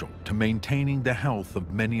essential to maintaining the health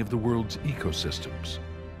of many of the world's ecosystems.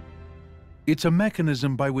 It's a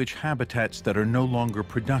mechanism by which habitats that are no longer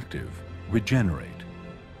productive regenerate.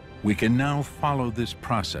 We can now follow this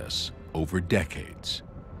process over decades.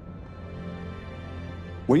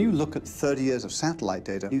 When you look at 30 years of satellite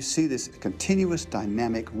data, you see this continuous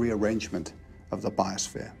dynamic rearrangement of the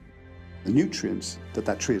biosphere. The nutrients that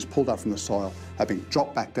that tree has pulled out from the soil have been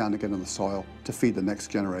dropped back down again in the soil to feed the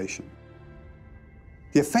next generation.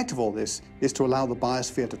 The effect of all this is to allow the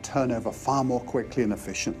biosphere to turn over far more quickly and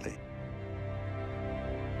efficiently.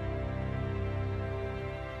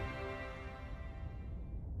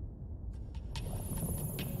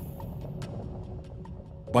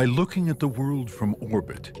 By looking at the world from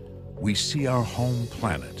orbit, we see our home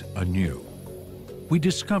planet anew. We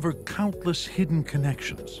discover countless hidden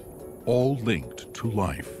connections, all linked to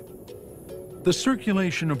life. The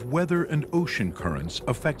circulation of weather and ocean currents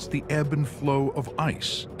affects the ebb and flow of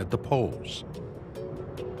ice at the poles.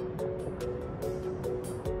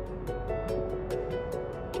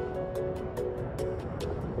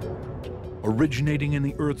 Originating in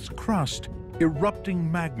the Earth's crust,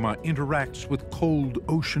 erupting magma interacts with cold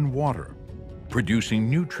ocean water, producing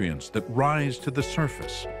nutrients that rise to the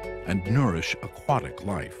surface and nourish aquatic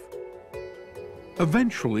life.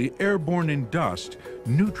 Eventually, airborne in dust,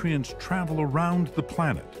 nutrients travel around the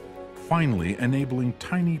planet, finally enabling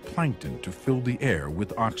tiny plankton to fill the air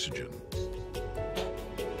with oxygen.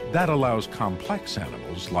 That allows complex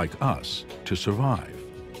animals like us to survive.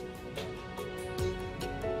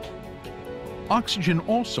 Oxygen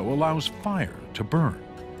also allows fire to burn,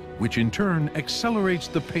 which in turn accelerates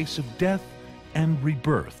the pace of death and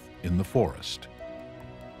rebirth in the forest.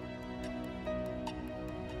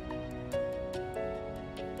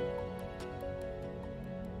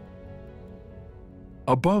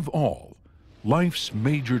 Above all, life's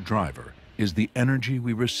major driver is the energy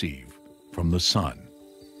we receive from the sun.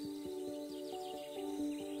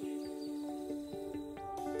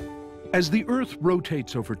 As the Earth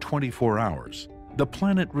rotates over 24 hours, the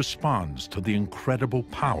planet responds to the incredible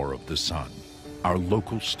power of the sun, our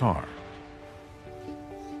local star.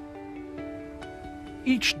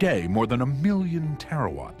 Each day, more than 1 million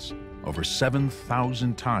terawatts, over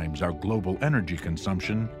 7,000 times our global energy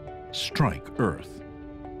consumption, strike Earth.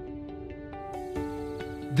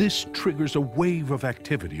 This triggers a wave of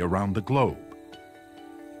activity around the globe.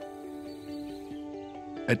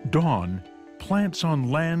 At dawn, plants on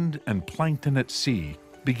land and plankton at sea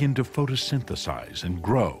begin to photosynthesize and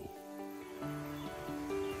grow.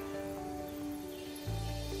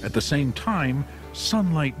 At the same time,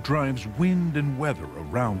 sunlight drives wind and weather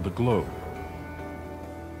around the globe.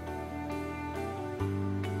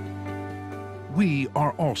 We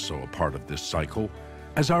are also a part of this cycle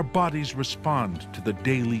as our bodies respond to the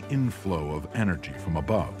daily inflow of energy from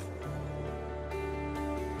above.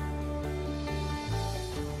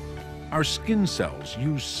 Our skin cells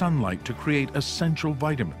use sunlight to create essential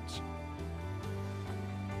vitamins.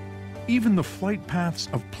 Even the flight paths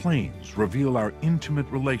of planes reveal our intimate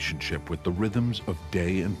relationship with the rhythms of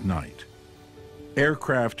day and night.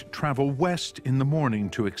 Aircraft travel west in the morning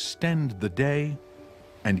to extend the day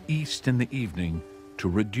and east in the evening to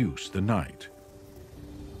reduce the night.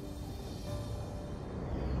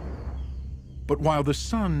 But while the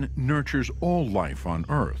sun nurtures all life on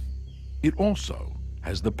Earth, it also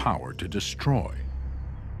has the power to destroy.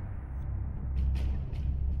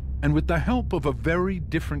 And with the help of a very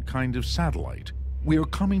different kind of satellite, we are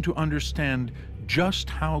coming to understand just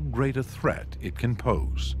how great a threat it can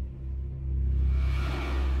pose.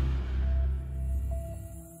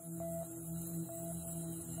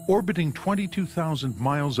 Orbiting 22,000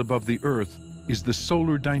 miles above the Earth is the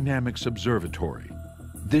Solar Dynamics Observatory.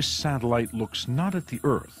 This satellite looks not at the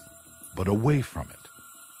Earth, but away from it.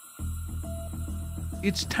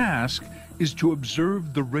 Its task is to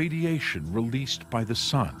observe the radiation released by the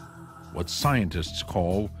sun, what scientists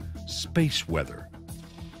call space weather.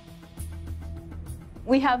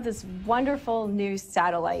 We have this wonderful new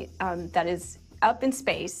satellite that is up in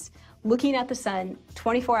space, looking at the sun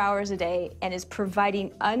 24 hours a day, and is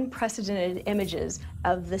providing unprecedented images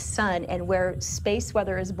of the sun and where space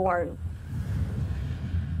weather is born.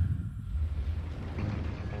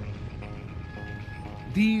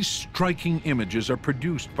 These striking images are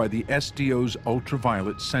produced by the SDO's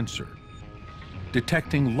ultraviolet sensor,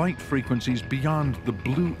 detecting light frequencies beyond the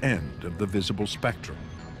blue end of the visible spectrum.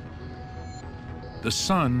 The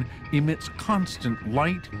sun emits constant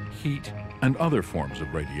light, heat, and other forms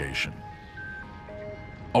of radiation,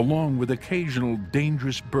 along with occasional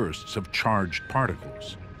dangerous bursts of charged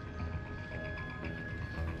particles.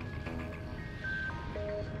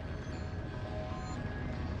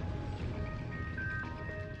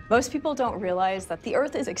 Most people don't realize that the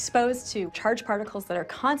Earth is exposed to charged particles that are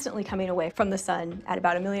constantly coming away from the sun at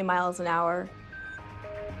about 1 million miles an hour.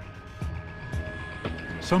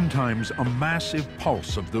 Sometimes a massive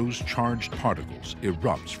pulse of those charged particles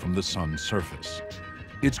erupts from the sun's surface.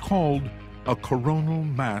 It's called a coronal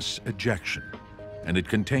mass ejection, and it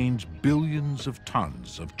contains billions of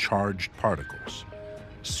tons of charged particles,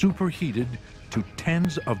 superheated to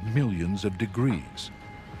tens of millions of degrees,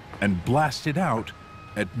 and blasted out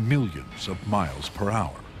at millions of miles per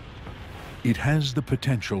hour. It has the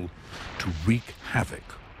potential to wreak havoc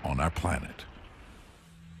on our planet.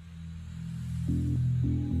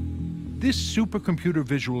 This supercomputer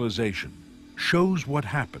visualization shows what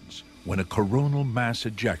happens when a coronal mass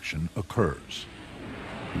ejection occurs.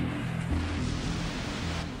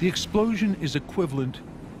 The explosion is equivalent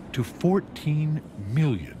to 14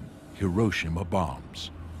 million Hiroshima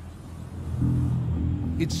bombs.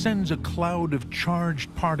 It sends a cloud of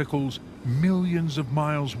charged particles millions of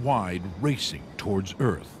miles wide racing towards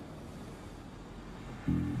Earth.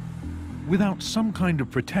 Without some kind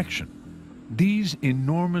of protection, these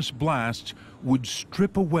enormous blasts would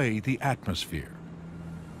strip away the atmosphere,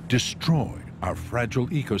 destroy our fragile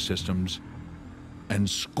ecosystems, and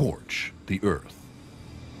scorch the Earth.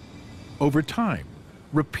 Over time,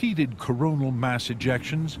 repeated coronal mass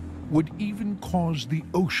ejections would even cause the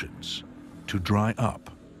oceans to dry up,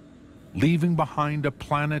 leaving behind a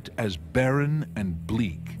planet as barren and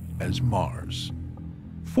bleak as Mars.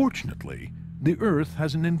 Fortunately, the Earth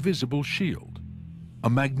has an invisible shield, a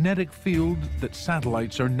magnetic field that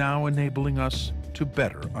satellites are now enabling us to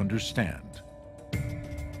better understand.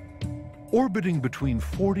 Orbiting between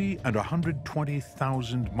 40 and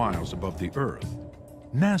 120,000 miles above the Earth,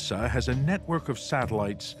 NASA has a network of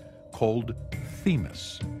satellites called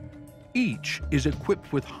Themis. Each is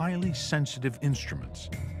equipped with highly sensitive instruments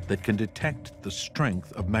that can detect the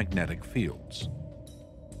strength of magnetic fields.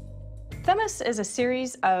 Themis is a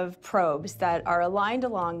series of probes that are aligned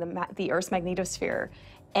along the Earth's magnetosphere,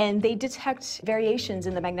 and they detect variations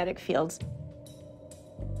in the magnetic fields.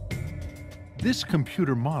 This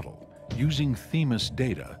computer model, using Themis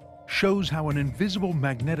data, shows how an invisible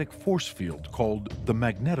magnetic force field called the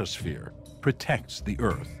magnetosphere protects the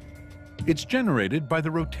Earth. It's generated by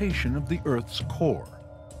the rotation of the Earth's core.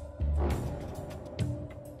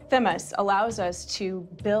 Themis allows us to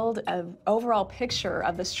build an overall picture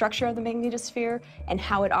of the structure of the magnetosphere and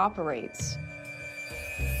how it operates.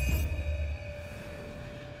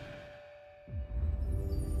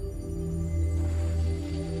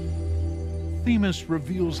 Themis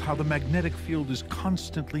reveals how the magnetic field is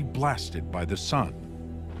constantly blasted by the sun.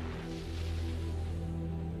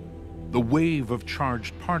 The wave of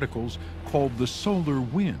charged particles, called the solar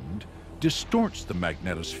wind, distorts the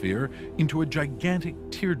magnetosphere into a gigantic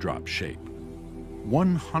teardrop shape,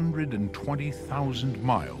 120,000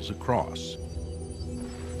 miles across.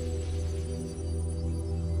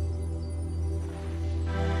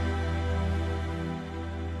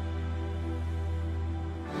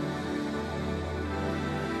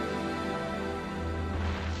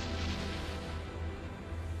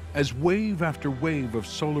 As wave after wave of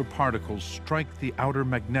solar particles strike the outer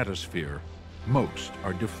magnetosphere, most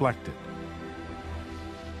are deflected.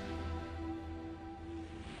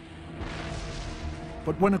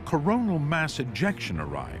 But when a coronal mass ejection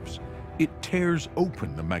arrives, it tears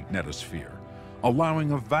open the magnetosphere,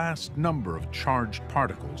 allowing a vast number of charged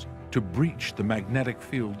particles to breach the magnetic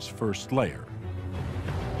field's first layer.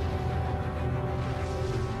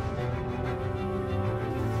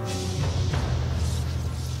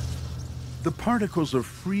 The particles are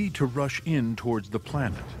free to rush in towards the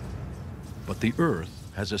planet, but the Earth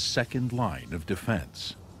has a second line of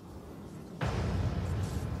defense.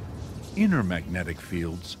 Inner magnetic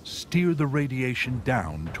fields steer the radiation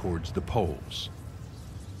down towards the poles.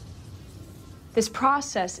 This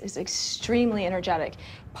process is extremely energetic.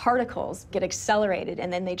 Particles get accelerated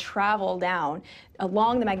and then they travel down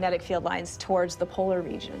along the magnetic field lines towards the polar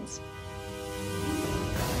regions.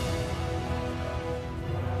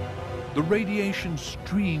 The radiation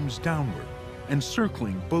streams downward,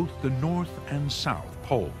 encircling both the north and south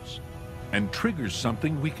poles, and triggers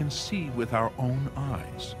something we can see with our own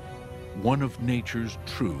eyes, one of nature's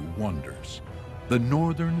true wonders, the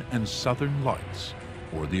northern and southern lights,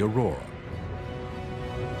 or the aurora.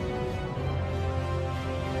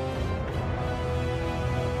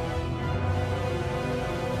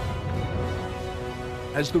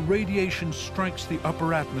 As the radiation strikes the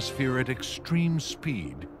upper atmosphere at extreme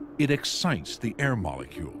speed, it excites the air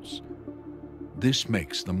molecules. This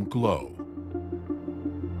makes them glow.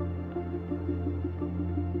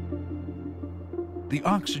 The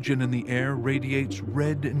oxygen in the air radiates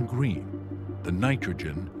red and green, the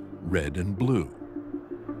nitrogen red and blue.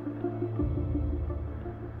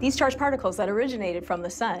 These charged particles that originated from the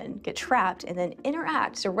sun get trapped and then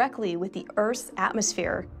interact directly with the Earth's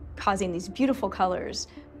atmosphere, causing these beautiful colors.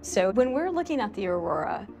 So when we're looking at the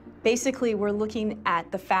aurora, basically we're looking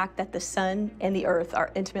at the fact that the sun and the Earth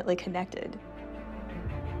are intimately connected.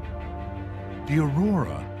 The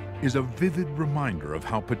aurora is a vivid reminder of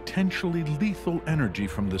how potentially lethal energy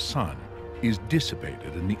from the sun is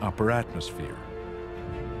dissipated in the upper atmosphere.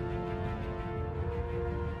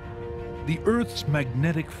 The Earth's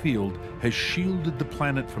magnetic field has shielded the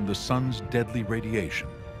planet from the sun's deadly radiation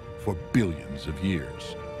for billions of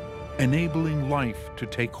years, enabling life to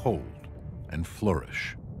take hold and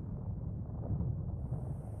flourish.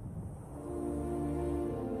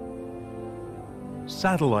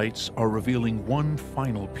 Satellites are revealing one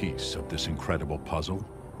final piece of this incredible puzzle,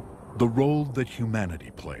 the role that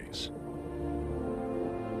humanity plays.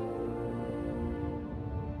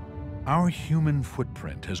 Our human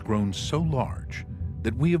footprint has grown so large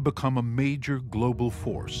that we have become a major global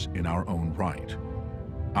force in our own right.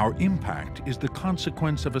 Our impact is the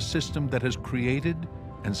consequence of a system that has created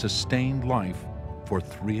and sustained life for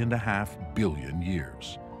 3.5 billion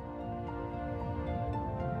years.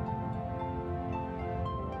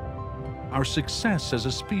 Our success as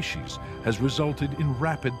a species has resulted in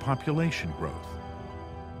rapid population growth.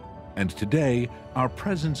 And today, our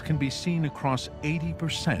presence can be seen across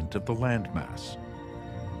 80% of the landmass.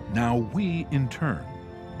 Now we, in turn,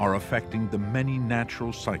 are affecting the many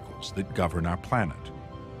natural cycles that govern our planet.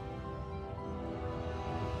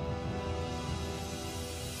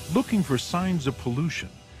 Looking for signs of pollution,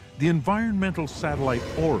 the environmental satellite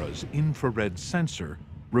Aura's infrared sensor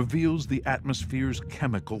reveals the atmosphere's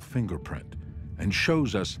chemical fingerprint and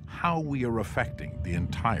shows us how we are affecting the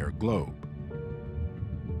entire globe.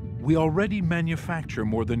 We already manufacture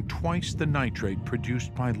more than twice the nitrate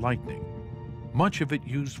produced by lightning, much of it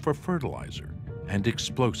used for fertilizer and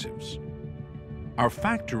explosives. Our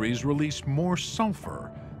factories release more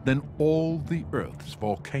sulfur than all the Earth's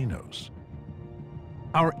volcanoes.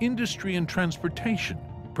 Our industry and transportation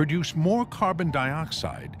produce more carbon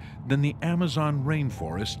dioxide than the Amazon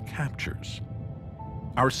rainforest captures.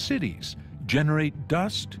 Our cities generate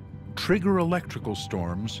dust, trigger electrical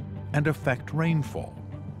storms, and affect rainfall.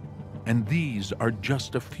 And these are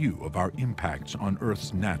just a few of our impacts on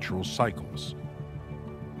Earth's natural cycles.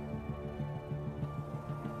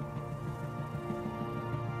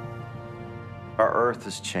 Our Earth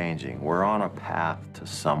is changing. We're on a path to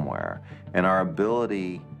somewhere, and our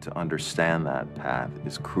ability to understand that path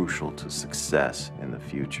is crucial to success in the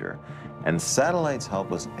future. And satellites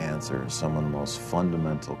help us answer some of the most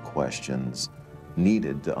fundamental questions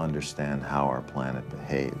needed to understand how our planet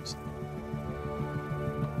behaves.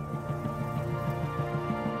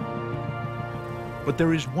 But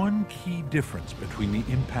there is one key difference between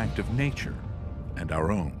the impact of nature and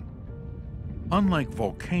our own. Unlike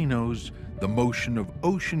volcanoes, the motion of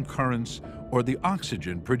ocean currents, or the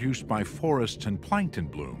oxygen produced by forests and plankton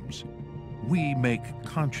blooms, we make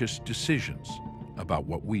conscious decisions about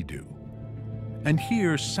what we do. And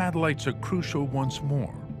here, satellites are crucial once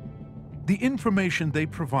more. The information they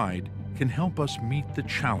provide can help us meet the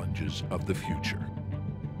challenges of the future.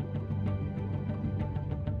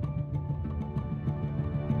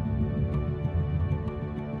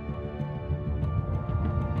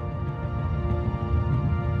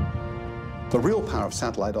 The real power of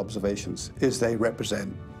satellite observations is they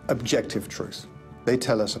represent objective truth. They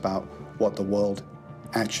tell us about what the world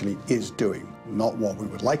actually is doing, not what we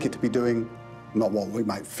would like it to be doing, not what we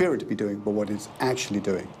might fear it to be doing, but what it's actually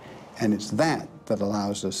doing. And it's that that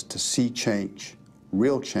allows us to see change,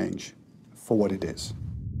 real change, for what it is.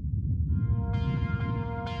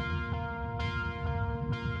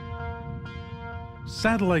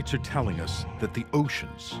 Satellites are telling us that the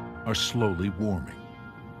oceans are slowly warming.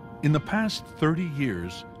 In the past 30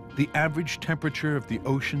 years, the average temperature of the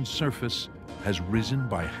ocean's surface has risen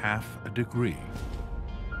by ½ a degree.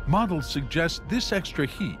 Models suggest this extra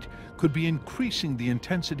heat could be increasing the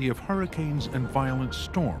intensity of hurricanes and violent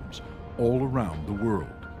storms all around the world.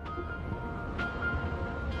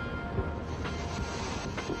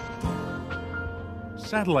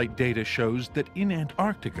 Satellite data shows that in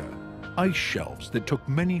Antarctica, ice shelves that took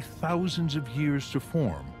many thousands of years to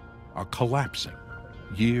form are collapsing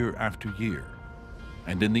year after year.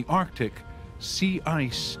 And in the Arctic, sea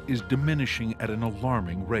ice is diminishing at an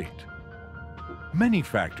alarming rate. Many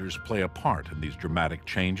factors play a part in these dramatic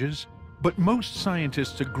changes, but most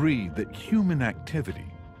scientists agree that human activity,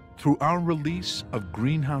 through our release of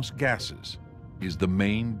greenhouse gases, is the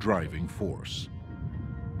main driving force.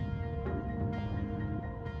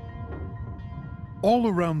 All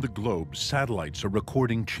around the globe, satellites are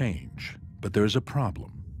recording change, but there's a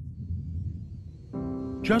problem.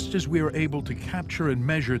 Just as we are able to capture and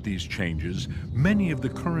measure these changes, many of the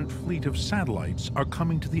current fleet of satellites are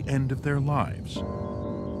coming to the end of their lives.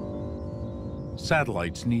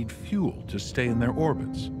 Satellites need fuel to stay in their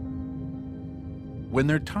orbits. When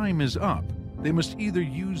their time is up, they must either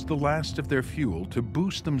use the last of their fuel to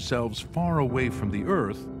boost themselves far away from the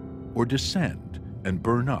Earth or descend and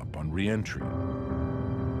burn up on re-entry.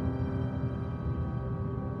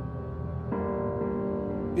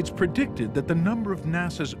 It's predicted that the number of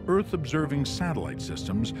NASA's Earth-observing satellite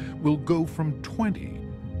systems will go from 20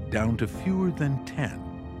 down to fewer than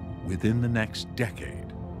 10 within the next decade.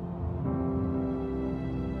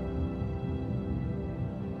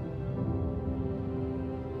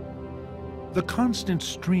 The constant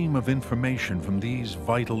stream of information from these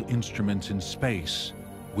vital instruments in space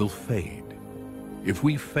will fade. If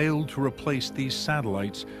we failed to replace these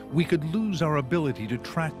satellites, we could lose our ability to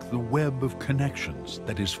track the web of connections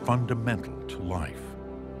that is fundamental to life.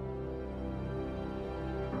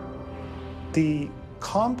 The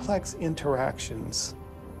complex interactions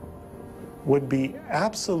would be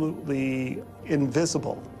absolutely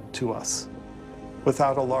invisible to us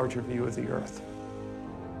without a larger view of the Earth.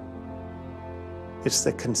 It's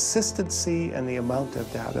the consistency and the amount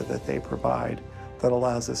of data that they provide that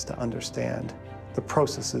allows us to understand the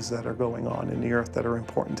processes that are going on in the Earth that are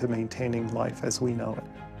important to maintaining life as we know it.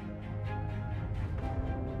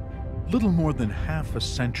 Little more than half a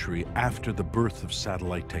century after the birth of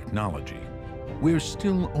satellite technology, we're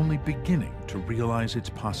still only beginning to realize its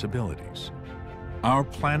possibilities. Our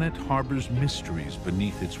planet harbors mysteries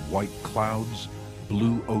beneath its white clouds,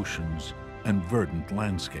 blue oceans, and verdant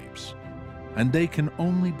landscapes. And they can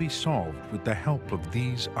only be solved with the help of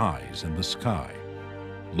these eyes in the sky,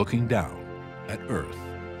 looking down at Earth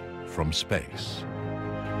from space.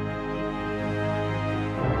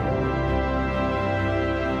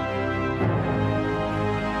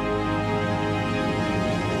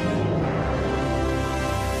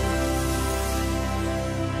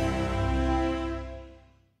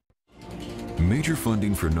 Major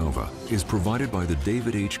funding for NOVA is provided by the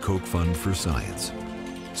David H. Koch Fund for Science,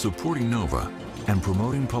 supporting NOVA and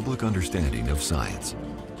promoting public understanding of science.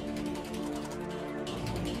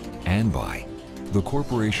 And by the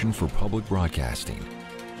Corporation for Public Broadcasting,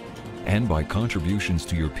 and by contributions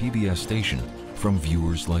to your PBS station from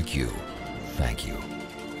viewers like you. Thank you.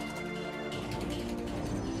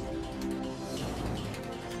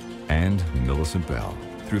 And Millicent Bell,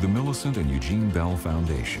 through the Millicent and Eugene Bell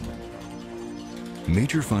Foundation.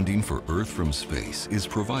 Major funding for Earth from Space is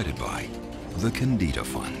provided by the Kendeda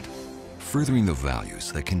Fund, furthering the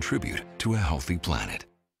values that contribute to a healthy planet.